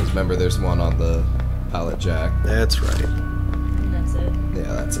 Because remember, there's one on the pallet jack. That's right. And that's it.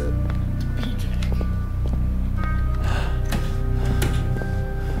 Yeah, that's it.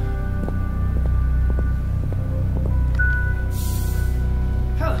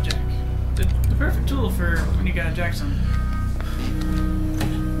 Pallet jack. The perfect tool for when you gotta jack something.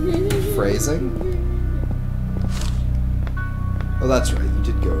 Phrasing? Oh, that's right. You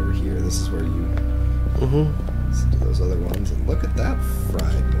did go over here. This is where you listen to those other ones. And look at that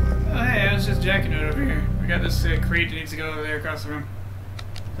fried one. Oh, hey, I was just jacking it over here. We got this crate that needs to go over there across the room.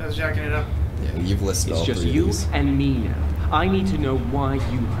 So I was jacking it up. Yeah, you've listed It's all just three you of these. and me now. I need to know why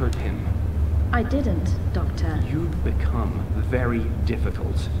you hurt him. I didn't, Doctor. You've become very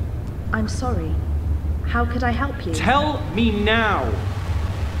difficult. I'm sorry. How could I help you? Tell me now!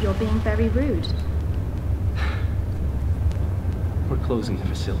 You're being very rude. We're closing the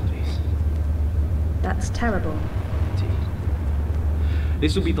facilities. That's terrible. Indeed.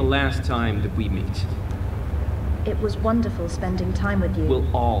 This will be the last time that we meet. It was wonderful spending time with you.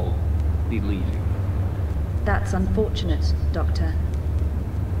 We'll all be leaving. That's unfortunate, Doctor.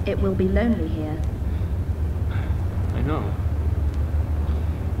 It will be lonely here. I know.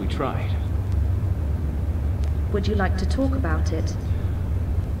 We tried. Would you like to talk about it?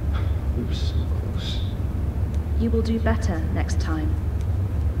 We were so close. You will do better next time.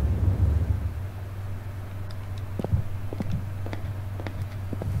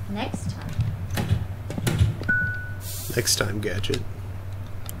 Next time. Next time, Gadget.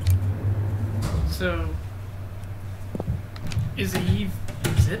 So, is Eve?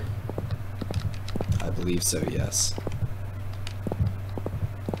 Is it? I believe so, yes.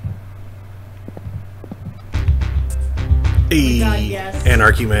 Hey, God, yes.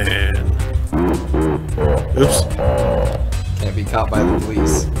 Anarchy Man. Oops. Can't be caught by the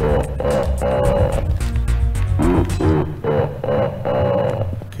police.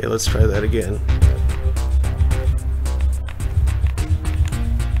 Okay, let's try that again.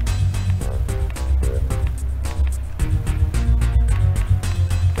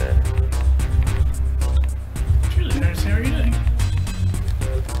 Truly, I don't understand what you're doing.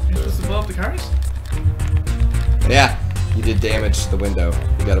 You're supposed to blow up the cars? Yeah, you did damage to the window.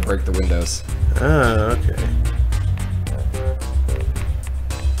 You gotta break the windows. Ah, okay.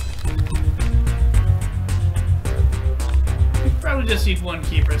 You probably just need one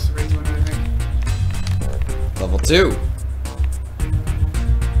key press to break the window, I think. Level 2.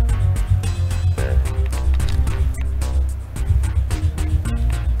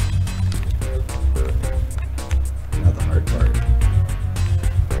 Now the hard part.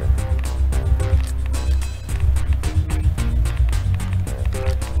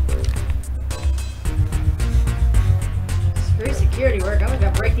 Screw security work. I'm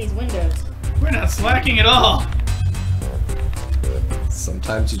gonna break these windows. We're not slacking at all.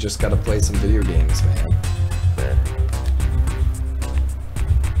 Sometimes you just gotta play some video games, man.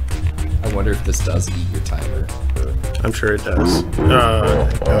 I wonder if this does eat your timer. I'm sure it does.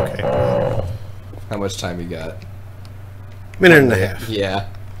 Okay. How much time you got? Minute and a half. Yeah.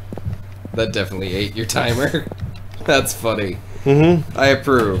 That definitely ate your timer. That's funny. Mm-hmm. I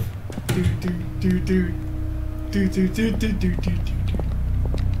approve. Do do do do do do do do do do.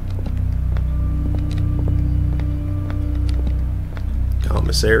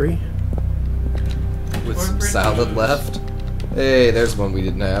 Commissary. With some Cornbread salad noodles. left. Hey, there's one we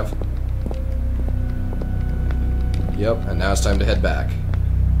didn't have. Yep, and now it's time to head back.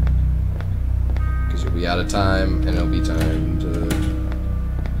 Because you'll be out of time, and it'll be time to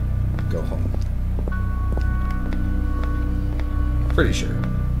go home. Pretty sure.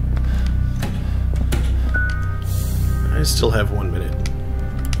 I still have 1 minute.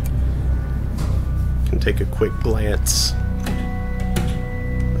 Can take a quick glance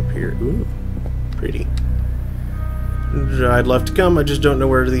up here. Ooh, pretty. I'd love to come, I just don't know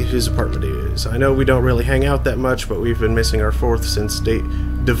where his apartment is. I know we don't really hang out that much, but we've been missing our fourth since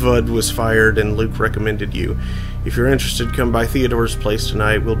Davud was fired and Luke recommended you. If you're interested, come by Theodore's place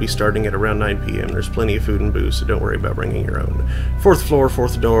tonight. We'll be starting at around 9 p.m. There's plenty of food and booze, so don't worry about bringing your own. 4th floor,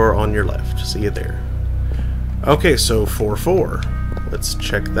 4th door on your left. See you there. Okay, so 4-4. Let's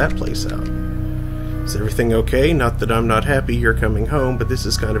check that place out. Is everything okay? Not that I'm not happy you're coming home, but this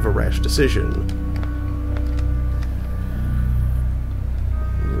is kind of a rash decision.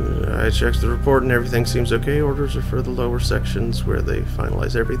 I checked the report and everything seems okay. Orders are for the lower sections where they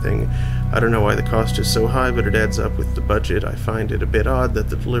finalize everything. I don't know why the cost is so high, but it adds up with the budget. I find it a bit odd that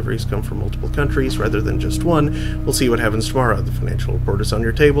the deliveries come from multiple countries rather than just one. We'll see what happens tomorrow. The financial report is on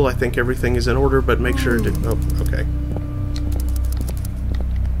your table. I think everything is in order, but make sure to... Oh, okay.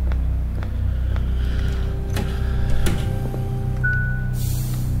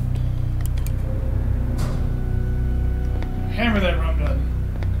 Hammer that wrong button.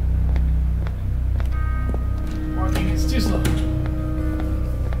 Walking is too slow.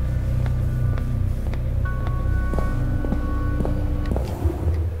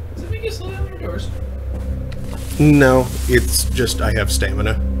 Does it make you slow down your doors? No, it's just I have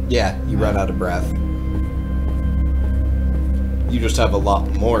stamina. Yeah, you run out of breath. You just have a lot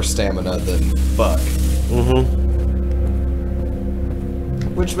more stamina than Buck. Mm-hmm.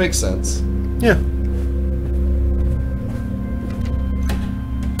 Which makes sense. Yeah.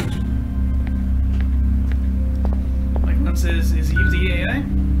 Says, is Eve the AI?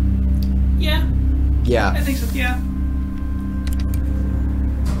 Yeah. Yeah. I think so, yeah.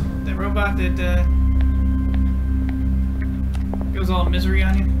 The robot that, goes all misery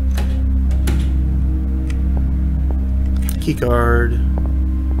on you. Keycard.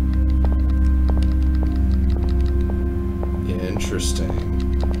 Interesting.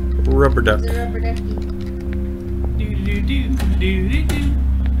 Rubber duck. The rubber ducky. Do-do-do-do, do-do-do.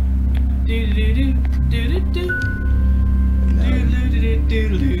 Do-do-do-do, do-do-do.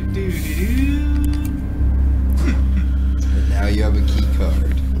 And now you have a key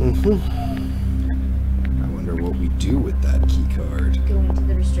card. Mm-hmm. I wonder what we do with that key card. Go into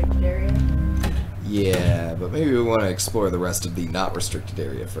the restricted area. Yeah, but maybe we want to explore the rest of the not restricted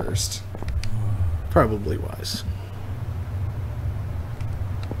area first. Probably wise.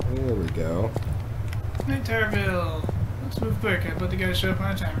 There we go. Night Tarville. Let's move quick. I put the guys show up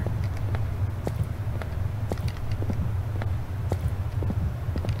on a timer.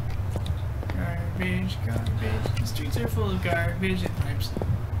 Garbage, garbage. The streets are full of garbage and pipes.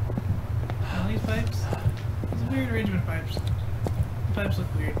 All these pipes? It's a weird arrangement of pipes. The pipes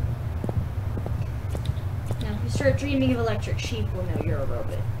look weird. Now, if you start dreaming of electric sheep, we'll know you're a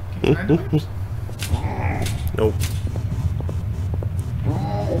robot. Can you find the pipes? Nope.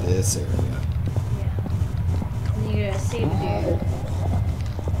 This area. Yeah. And you gotta save the dude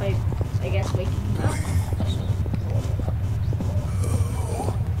by, I guess, waking him up.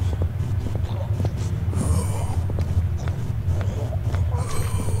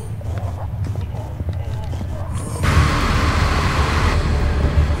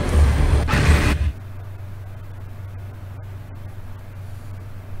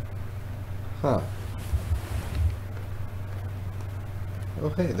 Huh. Oh,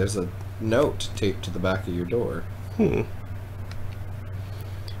 hey, there's a note taped to the back of your door. Meet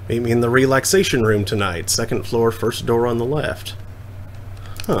me in the relaxation room tonight. 2nd floor, 1st door on the left.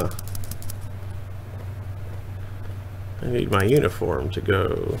 Huh. I need my uniform to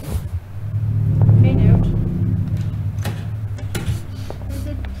go. Hey, note.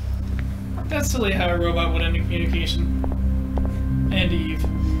 That's silly how a robot would end a communication. And Eve.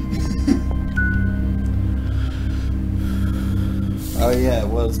 Oh yeah, it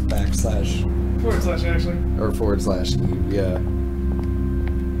was backslash. / actually. Or /, yeah.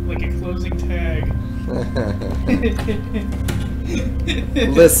 Like a closing tag.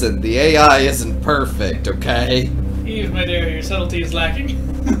 Listen, the AI isn't perfect, okay? Eve, my dear, your subtlety is lacking.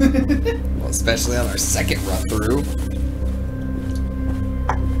 Well, especially on our 2nd run through.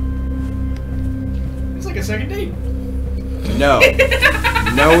 It's like a 2nd date. No.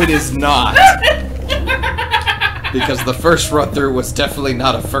 No, it is not. Because the 1st run through was definitely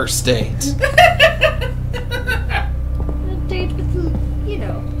not a 1st date. A date with, you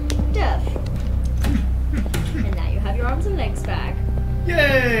know, death. And now you have your arms and legs back.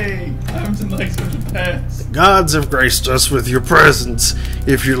 Yay! Arms and legs with the pants. Gods have graced us with your presence.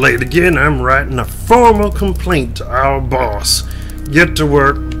 If you're late again, I'm writing a formal complaint to our boss. Get to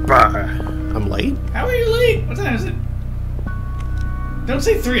work. Bye. I'm late? How are you late? What time is it? Don't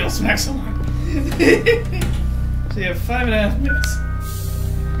say 3, I'll smack someone. So you have 5.5 minutes.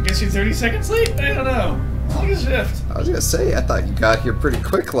 I guess you're 30 seconds late? I don't know. Longest shift. I was gonna say, I thought you got here pretty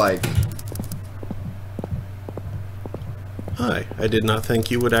quick, like. Hi, I did not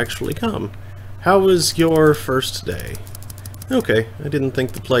think you would actually come. How was your first day? Okay, I didn't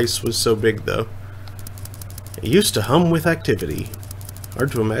think the place was so big, though. It used to hum with activity.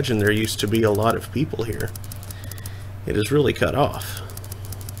 Hard to imagine there used to be a lot of people here. It is really cut off.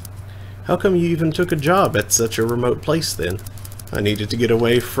 How come you even took a job at such a remote place, then? I needed to get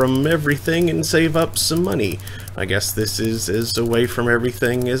away from everything and save up some money. I guess this is as away from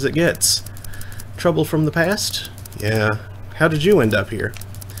everything as it gets. Trouble from the past? Yeah. How did you end up here?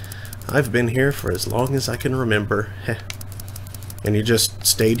 I've been here for as long as I can remember. And you just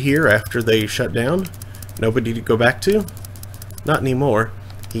stayed here after they shut down? Nobody to go back to? Not anymore.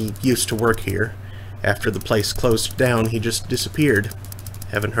 He used to work here. After the place closed down, he just disappeared.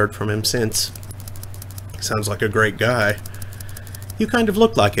 Haven't heard from him since. Sounds like a great guy. You kind of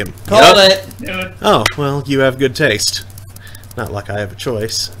look like him. Called it! Oh, well, you have good taste. Not like I have a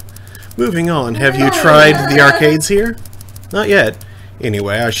choice. Moving on, have you tried the arcades here? Not yet.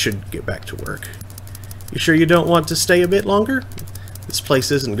 Anyway, I should get back to work. You sure you don't want to stay a bit longer? This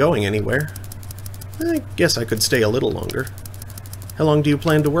place isn't going anywhere. I guess I could stay a little longer. How long do you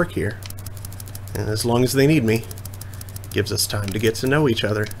plan to work here? As long as they need me. Gives us time to get to know each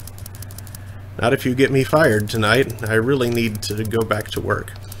other. Not if you get me fired tonight. I really need to go back to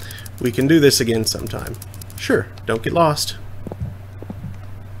work. We can do this again sometime. Sure, don't get lost.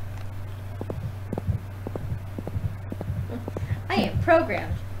 I am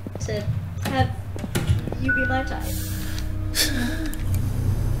programmed to have you be my type.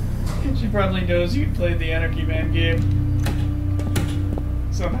 She probably knows you played the Anarchy Man game.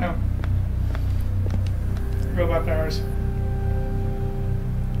 Somehow. Robot powers.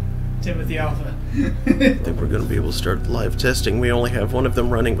 Timothy Alpha. I think we're going to be able to start live testing. We only have one of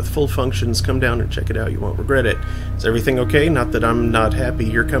them running with full functions. Come down and check it out. You won't regret it. Is everything okay? Not that I'm not happy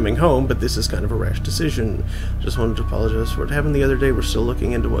you're coming home, but this is kind of a rash decision. Just wanted to apologize for what happened the other day. We're still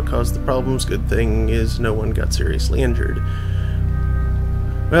looking into what caused the problems. Good thing is no one got seriously injured.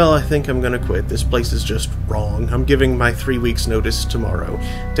 Well, I think I'm going to quit. This place is just wrong. I'm giving my 3 weeks notice tomorrow.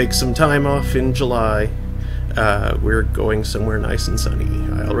 Take some time off in July. We're going somewhere nice and sunny.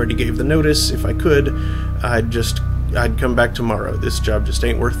 I already gave the notice. If I could, I'd come back tomorrow. This job just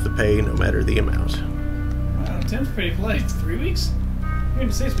ain't worth the pay, no matter the amount. Wow, Tim's pretty polite. 3 weeks? You're in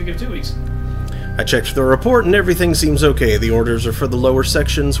the States, we give 2 weeks. I checked the report and everything seems okay. The orders are for the lower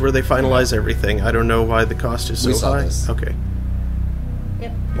sections where they finalize everything. I don't know why the cost is so high. This. Okay.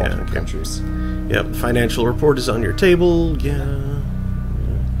 Yep. Yeah, okay. Countries. Yep, the financial report is on your table. Yeah.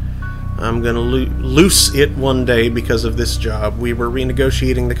 I'm gonna loose it one day because of this job. We were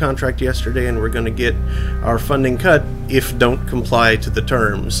renegotiating the contract yesterday and we're gonna get our funding cut if don't comply to the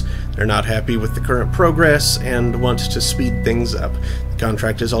terms. They're not happy with the current progress and want to speed things up. The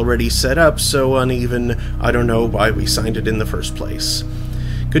contract is already set up, so uneven, I don't know why we signed it in the first place.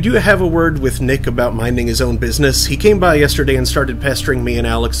 Could you have a word with Nick about minding his own business? He came by yesterday and started pestering me and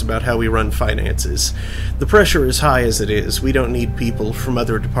Alex about how we run finances. The pressure is high as it is. We don't need people from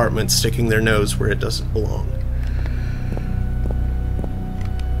other departments sticking their nose where it doesn't belong.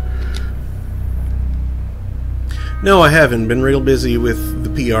 No, I haven't. Been real busy with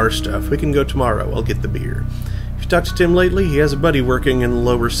the PR stuff. We can go tomorrow. I'll get the beer. If you talked to Tim lately, he has a buddy working in the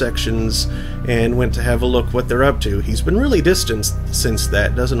lower sections and went to have a look what they're up to. He's been really distant since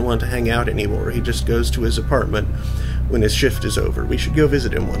that, doesn't want to hang out anymore. He just goes to his apartment when his shift is over. We should go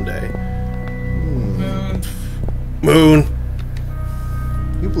visit him one day. Moon!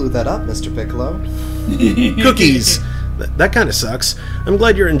 You blew that up, Mr. Piccolo. Cookies! That kind of sucks. I'm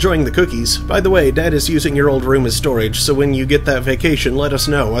glad you're enjoying the cookies. By the way, Dad is using your old room as storage, so when you get that vacation, let us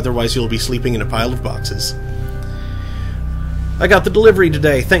know, otherwise you'll be sleeping in a pile of boxes. I got the delivery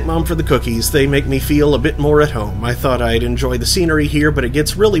today. Thank Mom for the cookies. They make me feel a bit more at home. I thought I'd enjoy the scenery here, but it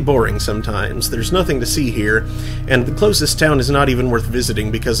gets really boring sometimes. There's nothing to see here, and the closest town is not even worth visiting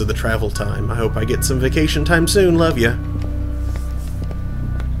because of the travel time. I hope I get some vacation time soon. Love ya.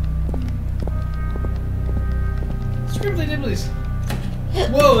 Scribbly dibblies.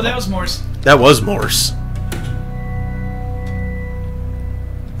 Whoa, that was Morse. That was Morse.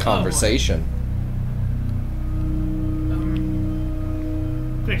 Conversation.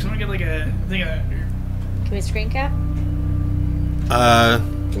 Quick, someone get like a thing of that. Can we screen cap?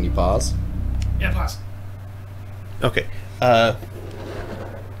 Can you pause? Yeah, pause. Okay.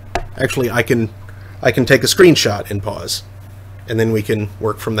 Actually, I can take a screenshot and pause, and then we can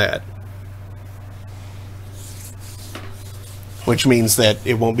work from that. Which means that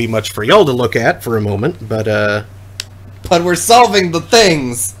it won't be much for y'all to look at for a moment, but we're solving the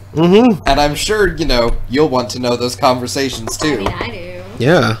things! Mm-hmm. And I'm sure, you'll want to know those conversations too. I mean, I do.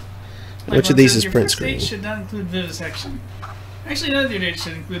 Yeah. Like Which of these is your print first date screen? should not include vivisection. Actually, another date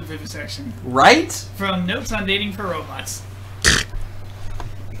should include vivisection. Right? From Notes on Dating for Robots.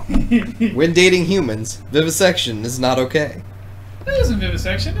 When dating humans, vivisection is not okay. That wasn't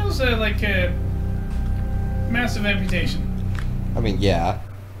vivisection. That was like a massive amputation. I mean, yeah.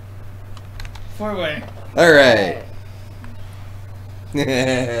 4-way. Alright.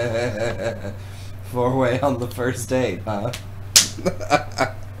 4-way on the first date, huh?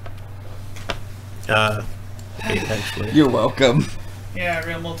 Actually. You're welcome. Yeah,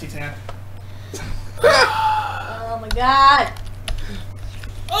 real multi-tap. Oh my god.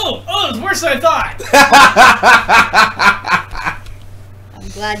 Oh, it's worse than I thought. I'm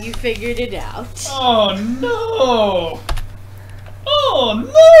glad you figured it out. Oh no. Oh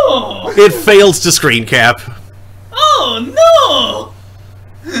no. It fails to screen cap. Oh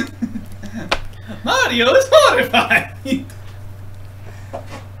no. Mario is horrified.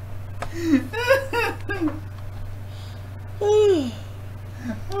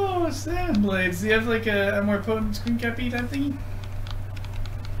 Oh, sand blades. Do you have like a more potent screen cappy type thingy?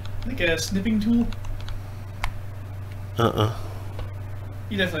 Like a snipping tool?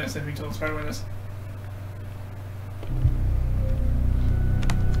 You definitely have a snipping tool as part of this.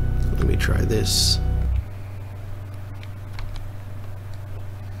 Let me try this.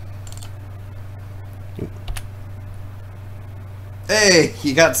 Hey,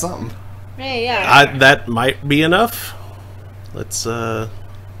 you got something. Hey, yeah. That might be enough. Let's Zoom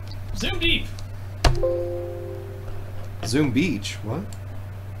deep. Zoom Beach, what?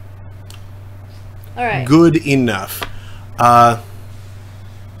 Alright. good enough.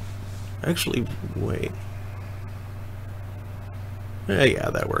 Actually, wait. Yeah,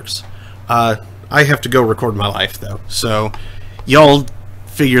 that works. I have to go record my life, though. So, y'all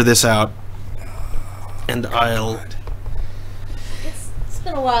figure this out. And I'll... It's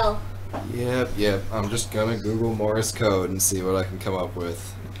been a while. Yep. I'm just gonna Google Morse code and see what I can come up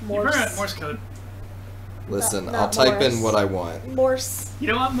with. You've heard of Morse code. Listen, Not I'll type Morse. in what I want. Morse. You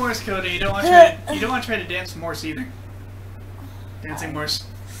don't want Morse code, and you don't want to try to dance Morse either. Dancing Morse.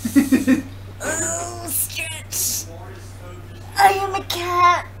 Oh, stretch. I am a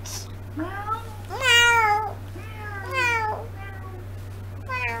cat. Meow. Meow. Meow.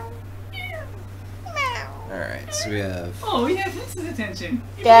 Meow. Meow. Alright, so we have... Oh, yeah, this is attention.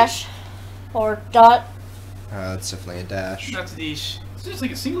 Dash. Or dot. that's definitely a dash. That's a dish. It's just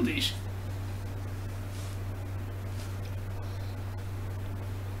like a single dish.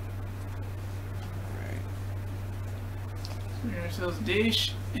 So we got ourselves a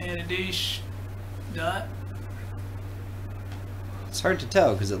dish and a dish dot. It's hard to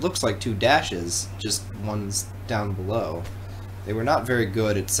tell because it looks like two dashes, just one's down below. They were not very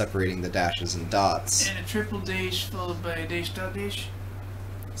good at separating the dashes and dots. And a triple dish followed by a dish dot dish.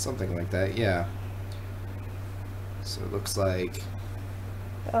 Something like that, yeah. So it looks like...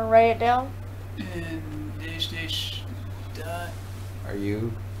 Wanna write it down? And dish dot. Are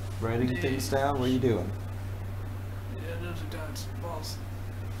you writing things down? What are you doing? Yeah, those are dots. Balls.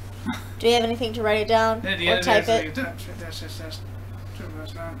 Do you have anything to write it down? Yeah, the Or other type dash, it? dash. Triple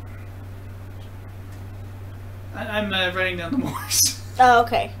dash dot. I'm writing down the Morse. Oh,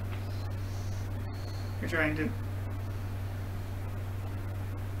 okay. You're trying to.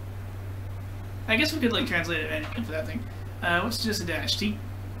 I guess we could like translate it into that thing. What's just a dash? T?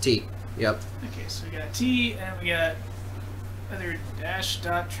 T. Yep. Okay, so we got T and we got other dash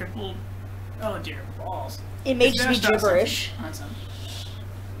dot triple. Oh dear, balls. It may It's just be dash dot gibberish. something. On some.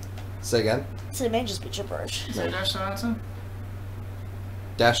 Say again? So it may just be gibberish. Is that dash dot on some?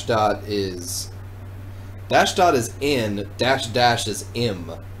 Dash dot is... Dash dot is in, dash dash is im.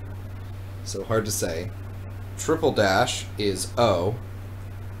 So hard to say. Triple dash is O.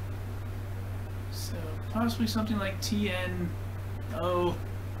 So possibly something like TN O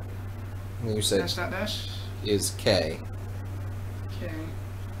And you say dash dot dash. is K. Okay.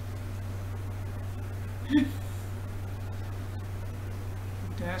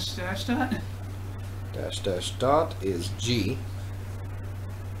 Dash dash dot. Dash dash dot is G.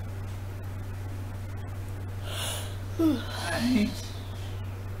 Right.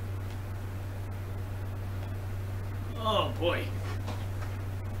 Oh boy.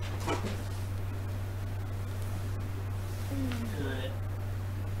 Good.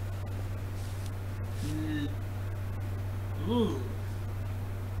 Ooh.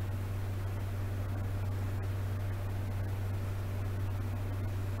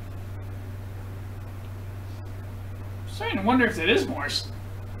 Starting to wonder if that is Morse.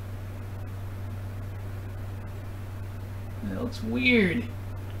 That looks weird.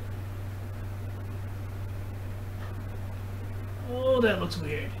 Oh, that looks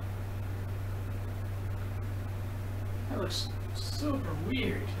weird. That looks Super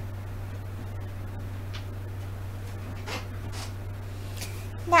weird.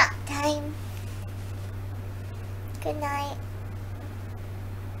 Nap time. Good night.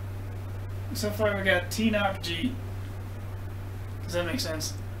 So far we got T knock G. Does that make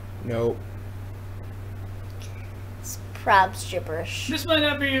sense? Nope. It's probs gibberish. This might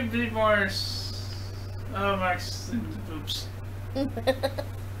not be a bit more. Oh, Max. Oops.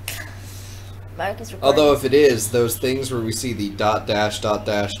 Mark is recording. Although if it is, those things where we see the dot dash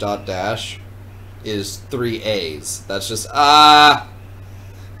is 3 A's. That's just Ah!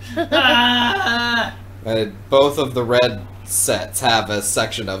 And both of the red sets have a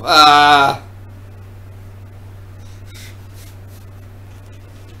section of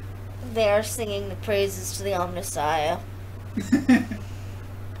They are singing the praises to the Omnissiah.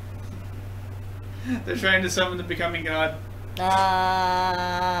 They're trying to summon the becoming god.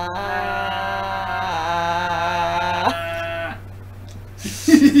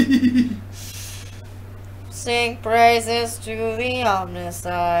 Sing praises to the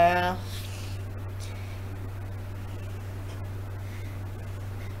Omnissiah.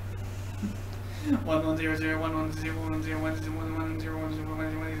 One one zero zero one one zero one zero one zero one one zero one zero one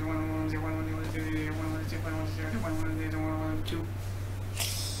zero one zero one zero one one zero zero one one zero one zero one zero one one two.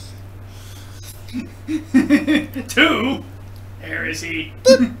 2? Heresy.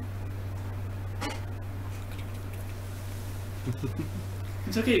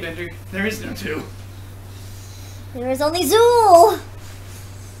 It's okay, Bender. There is no 2. There is only Zool!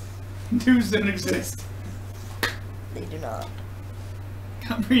 2s don't exist. They do not.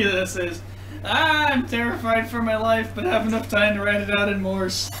 Cambrilla says, I'm terrified for my life, but have enough time to write it out in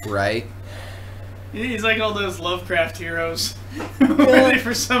Morse. right. He's like all those Lovecraft heroes, where they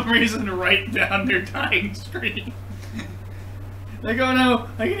for some reason write down their dying scream. Like, oh no,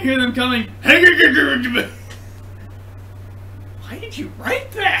 I can hear them coming. Why did you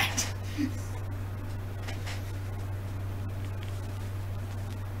write that?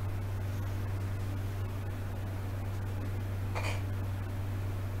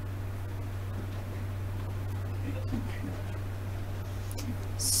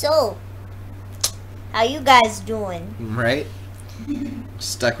 So, how you guys doing? Right?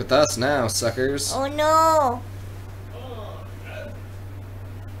 Stuck with us now, suckers. Oh no!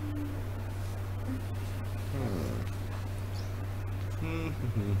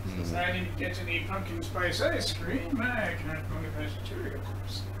 Since I didn't get any pumpkin spice ice cream, I cannot go get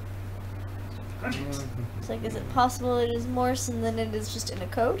vegetarians. It's like, is it possible it is Morse and then it is just in a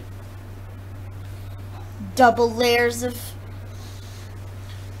code? Double layers of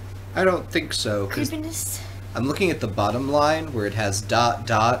I don't think so, 'cause creepiness. I'm looking at the bottom line where it has dot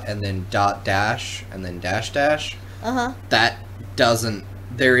dot and then dot dash and then dash dash. Uh-huh. That doesn't...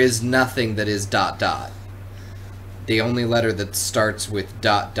 There is nothing that is dot dot. The only letter that starts with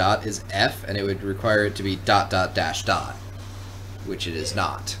dot dot is F, and it would require it to be dot dot dash dot, which it is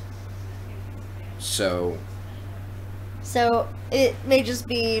not. So it may just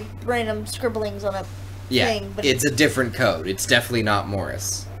be random scribblings on a yeah, thing, but it's a different code. It's definitely not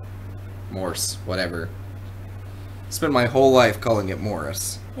Morse, whatever. Spent my whole life calling it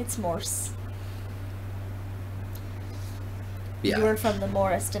Morse. it's Morse. Yeah, You were from the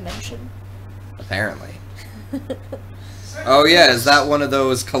Morris dimension. apparently. Oh yeah, is that one of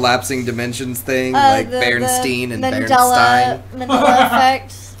those collapsing dimensions thing, like The Bernstein and Mandela, Bernstein? Mandela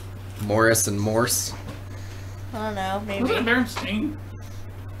effect. Morris and Morse? I don't know, maybe. Was it Bernstein?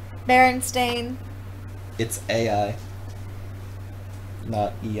 Berenstain. It's AI,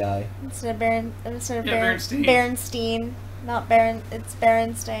 not EI. Instead of Bernstein. Bernstein. Not Baron, it's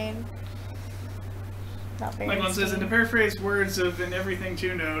Berenstain. Not Berenstain. Like one says, and to paraphrase words of an everything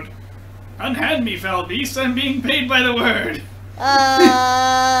 2 node, unhand me, foul beast, I'm being paid by the word.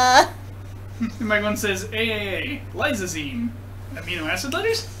 And Mike one says, AAA, lysosine. Amino acid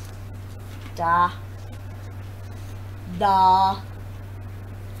letters? Da. Da.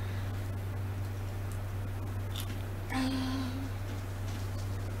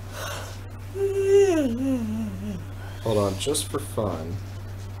 Hold on, just for fun.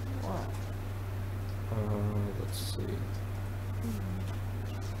 Let's see.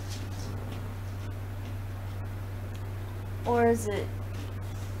 Or is it,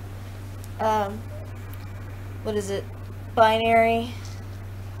 what is it? Binary.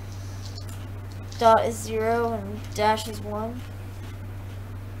 Dot is 0 and dash is 1.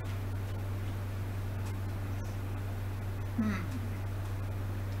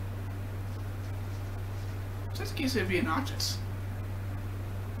 Just in case it'd be an octus.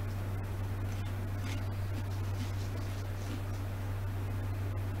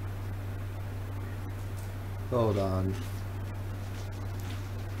 Hold on.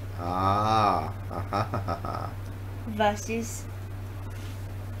 Ah. Versus.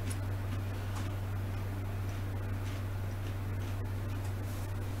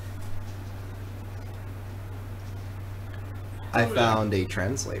 I found a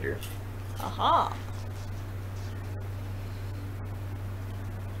translator. Aha.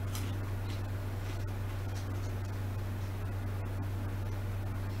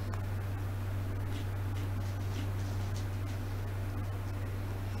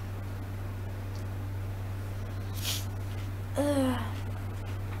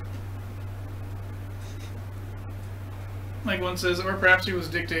 Like one says, or perhaps he was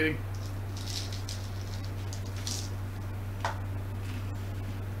dictating.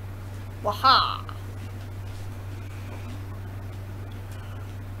 Waha.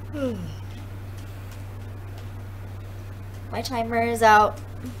 My timer is out.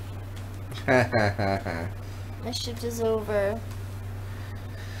 My shift is over.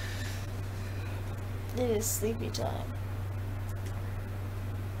 It is sleepy time.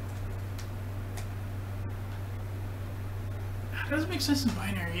 It doesn't make sense in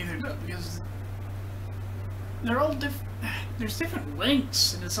binary either, though, because they're all there's different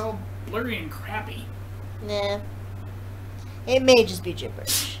lengths, and it's all blurry and crappy. Nah. It may just be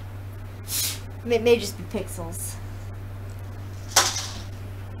gibberish. It may just be pixels.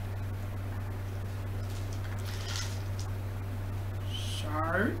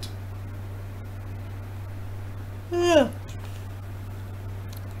 Shart.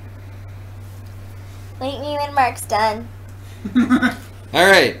 Wait me when Mark's done.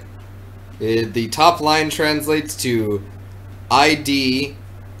 Alright. The top line translates to ID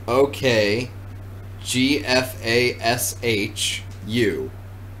OK GFASHU.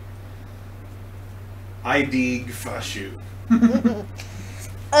 I dig fashu.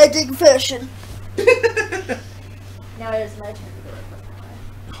 I dig fashion. Now it is my turn to go with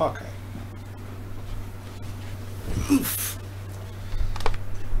my Okay. Oof.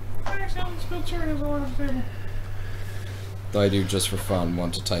 I accidentally spilled cherries all over the table. I do, just for fun,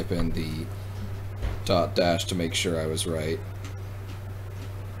 want to type in the dot dash to make sure I was right.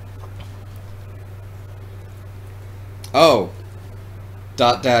 Oh!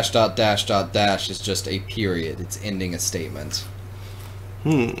 Dot dash dot dash dot dash is just a period. It's ending a statement.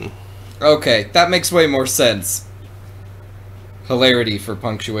 Okay, that makes way more sense. Hilarity for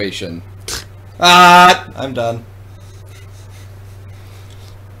punctuation. Ah! I'm done.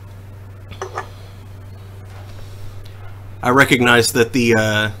 I recognize that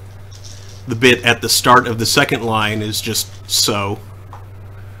the bit at the start of the second line is just so.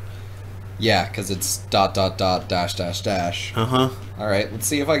 Yeah, because it's dot dot dot dash dash dash. Uh-huh. Alright, let's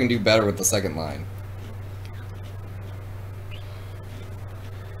see if I can do better with the second line.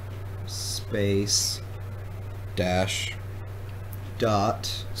 Space dash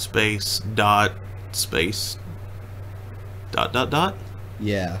dot Space dot space dot dot dot.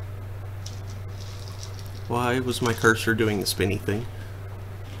 yeah. Why was my cursor doing the spinny thing?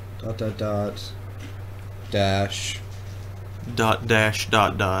 Dot dot dot dash Dot dash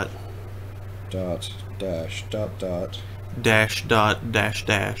dot dot dot dash dot dot dash dot dash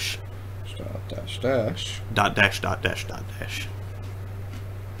dash dot dash dash. dot dash dot dash dot dash.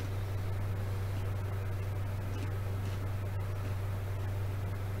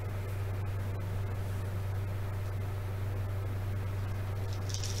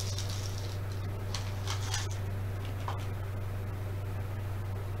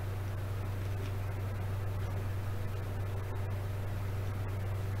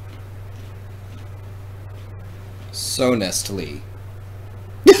 Sonestly.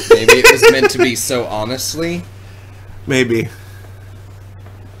 Maybe it was meant to be so honestly. Maybe.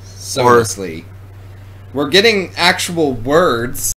 Sonestly. We're getting actual words.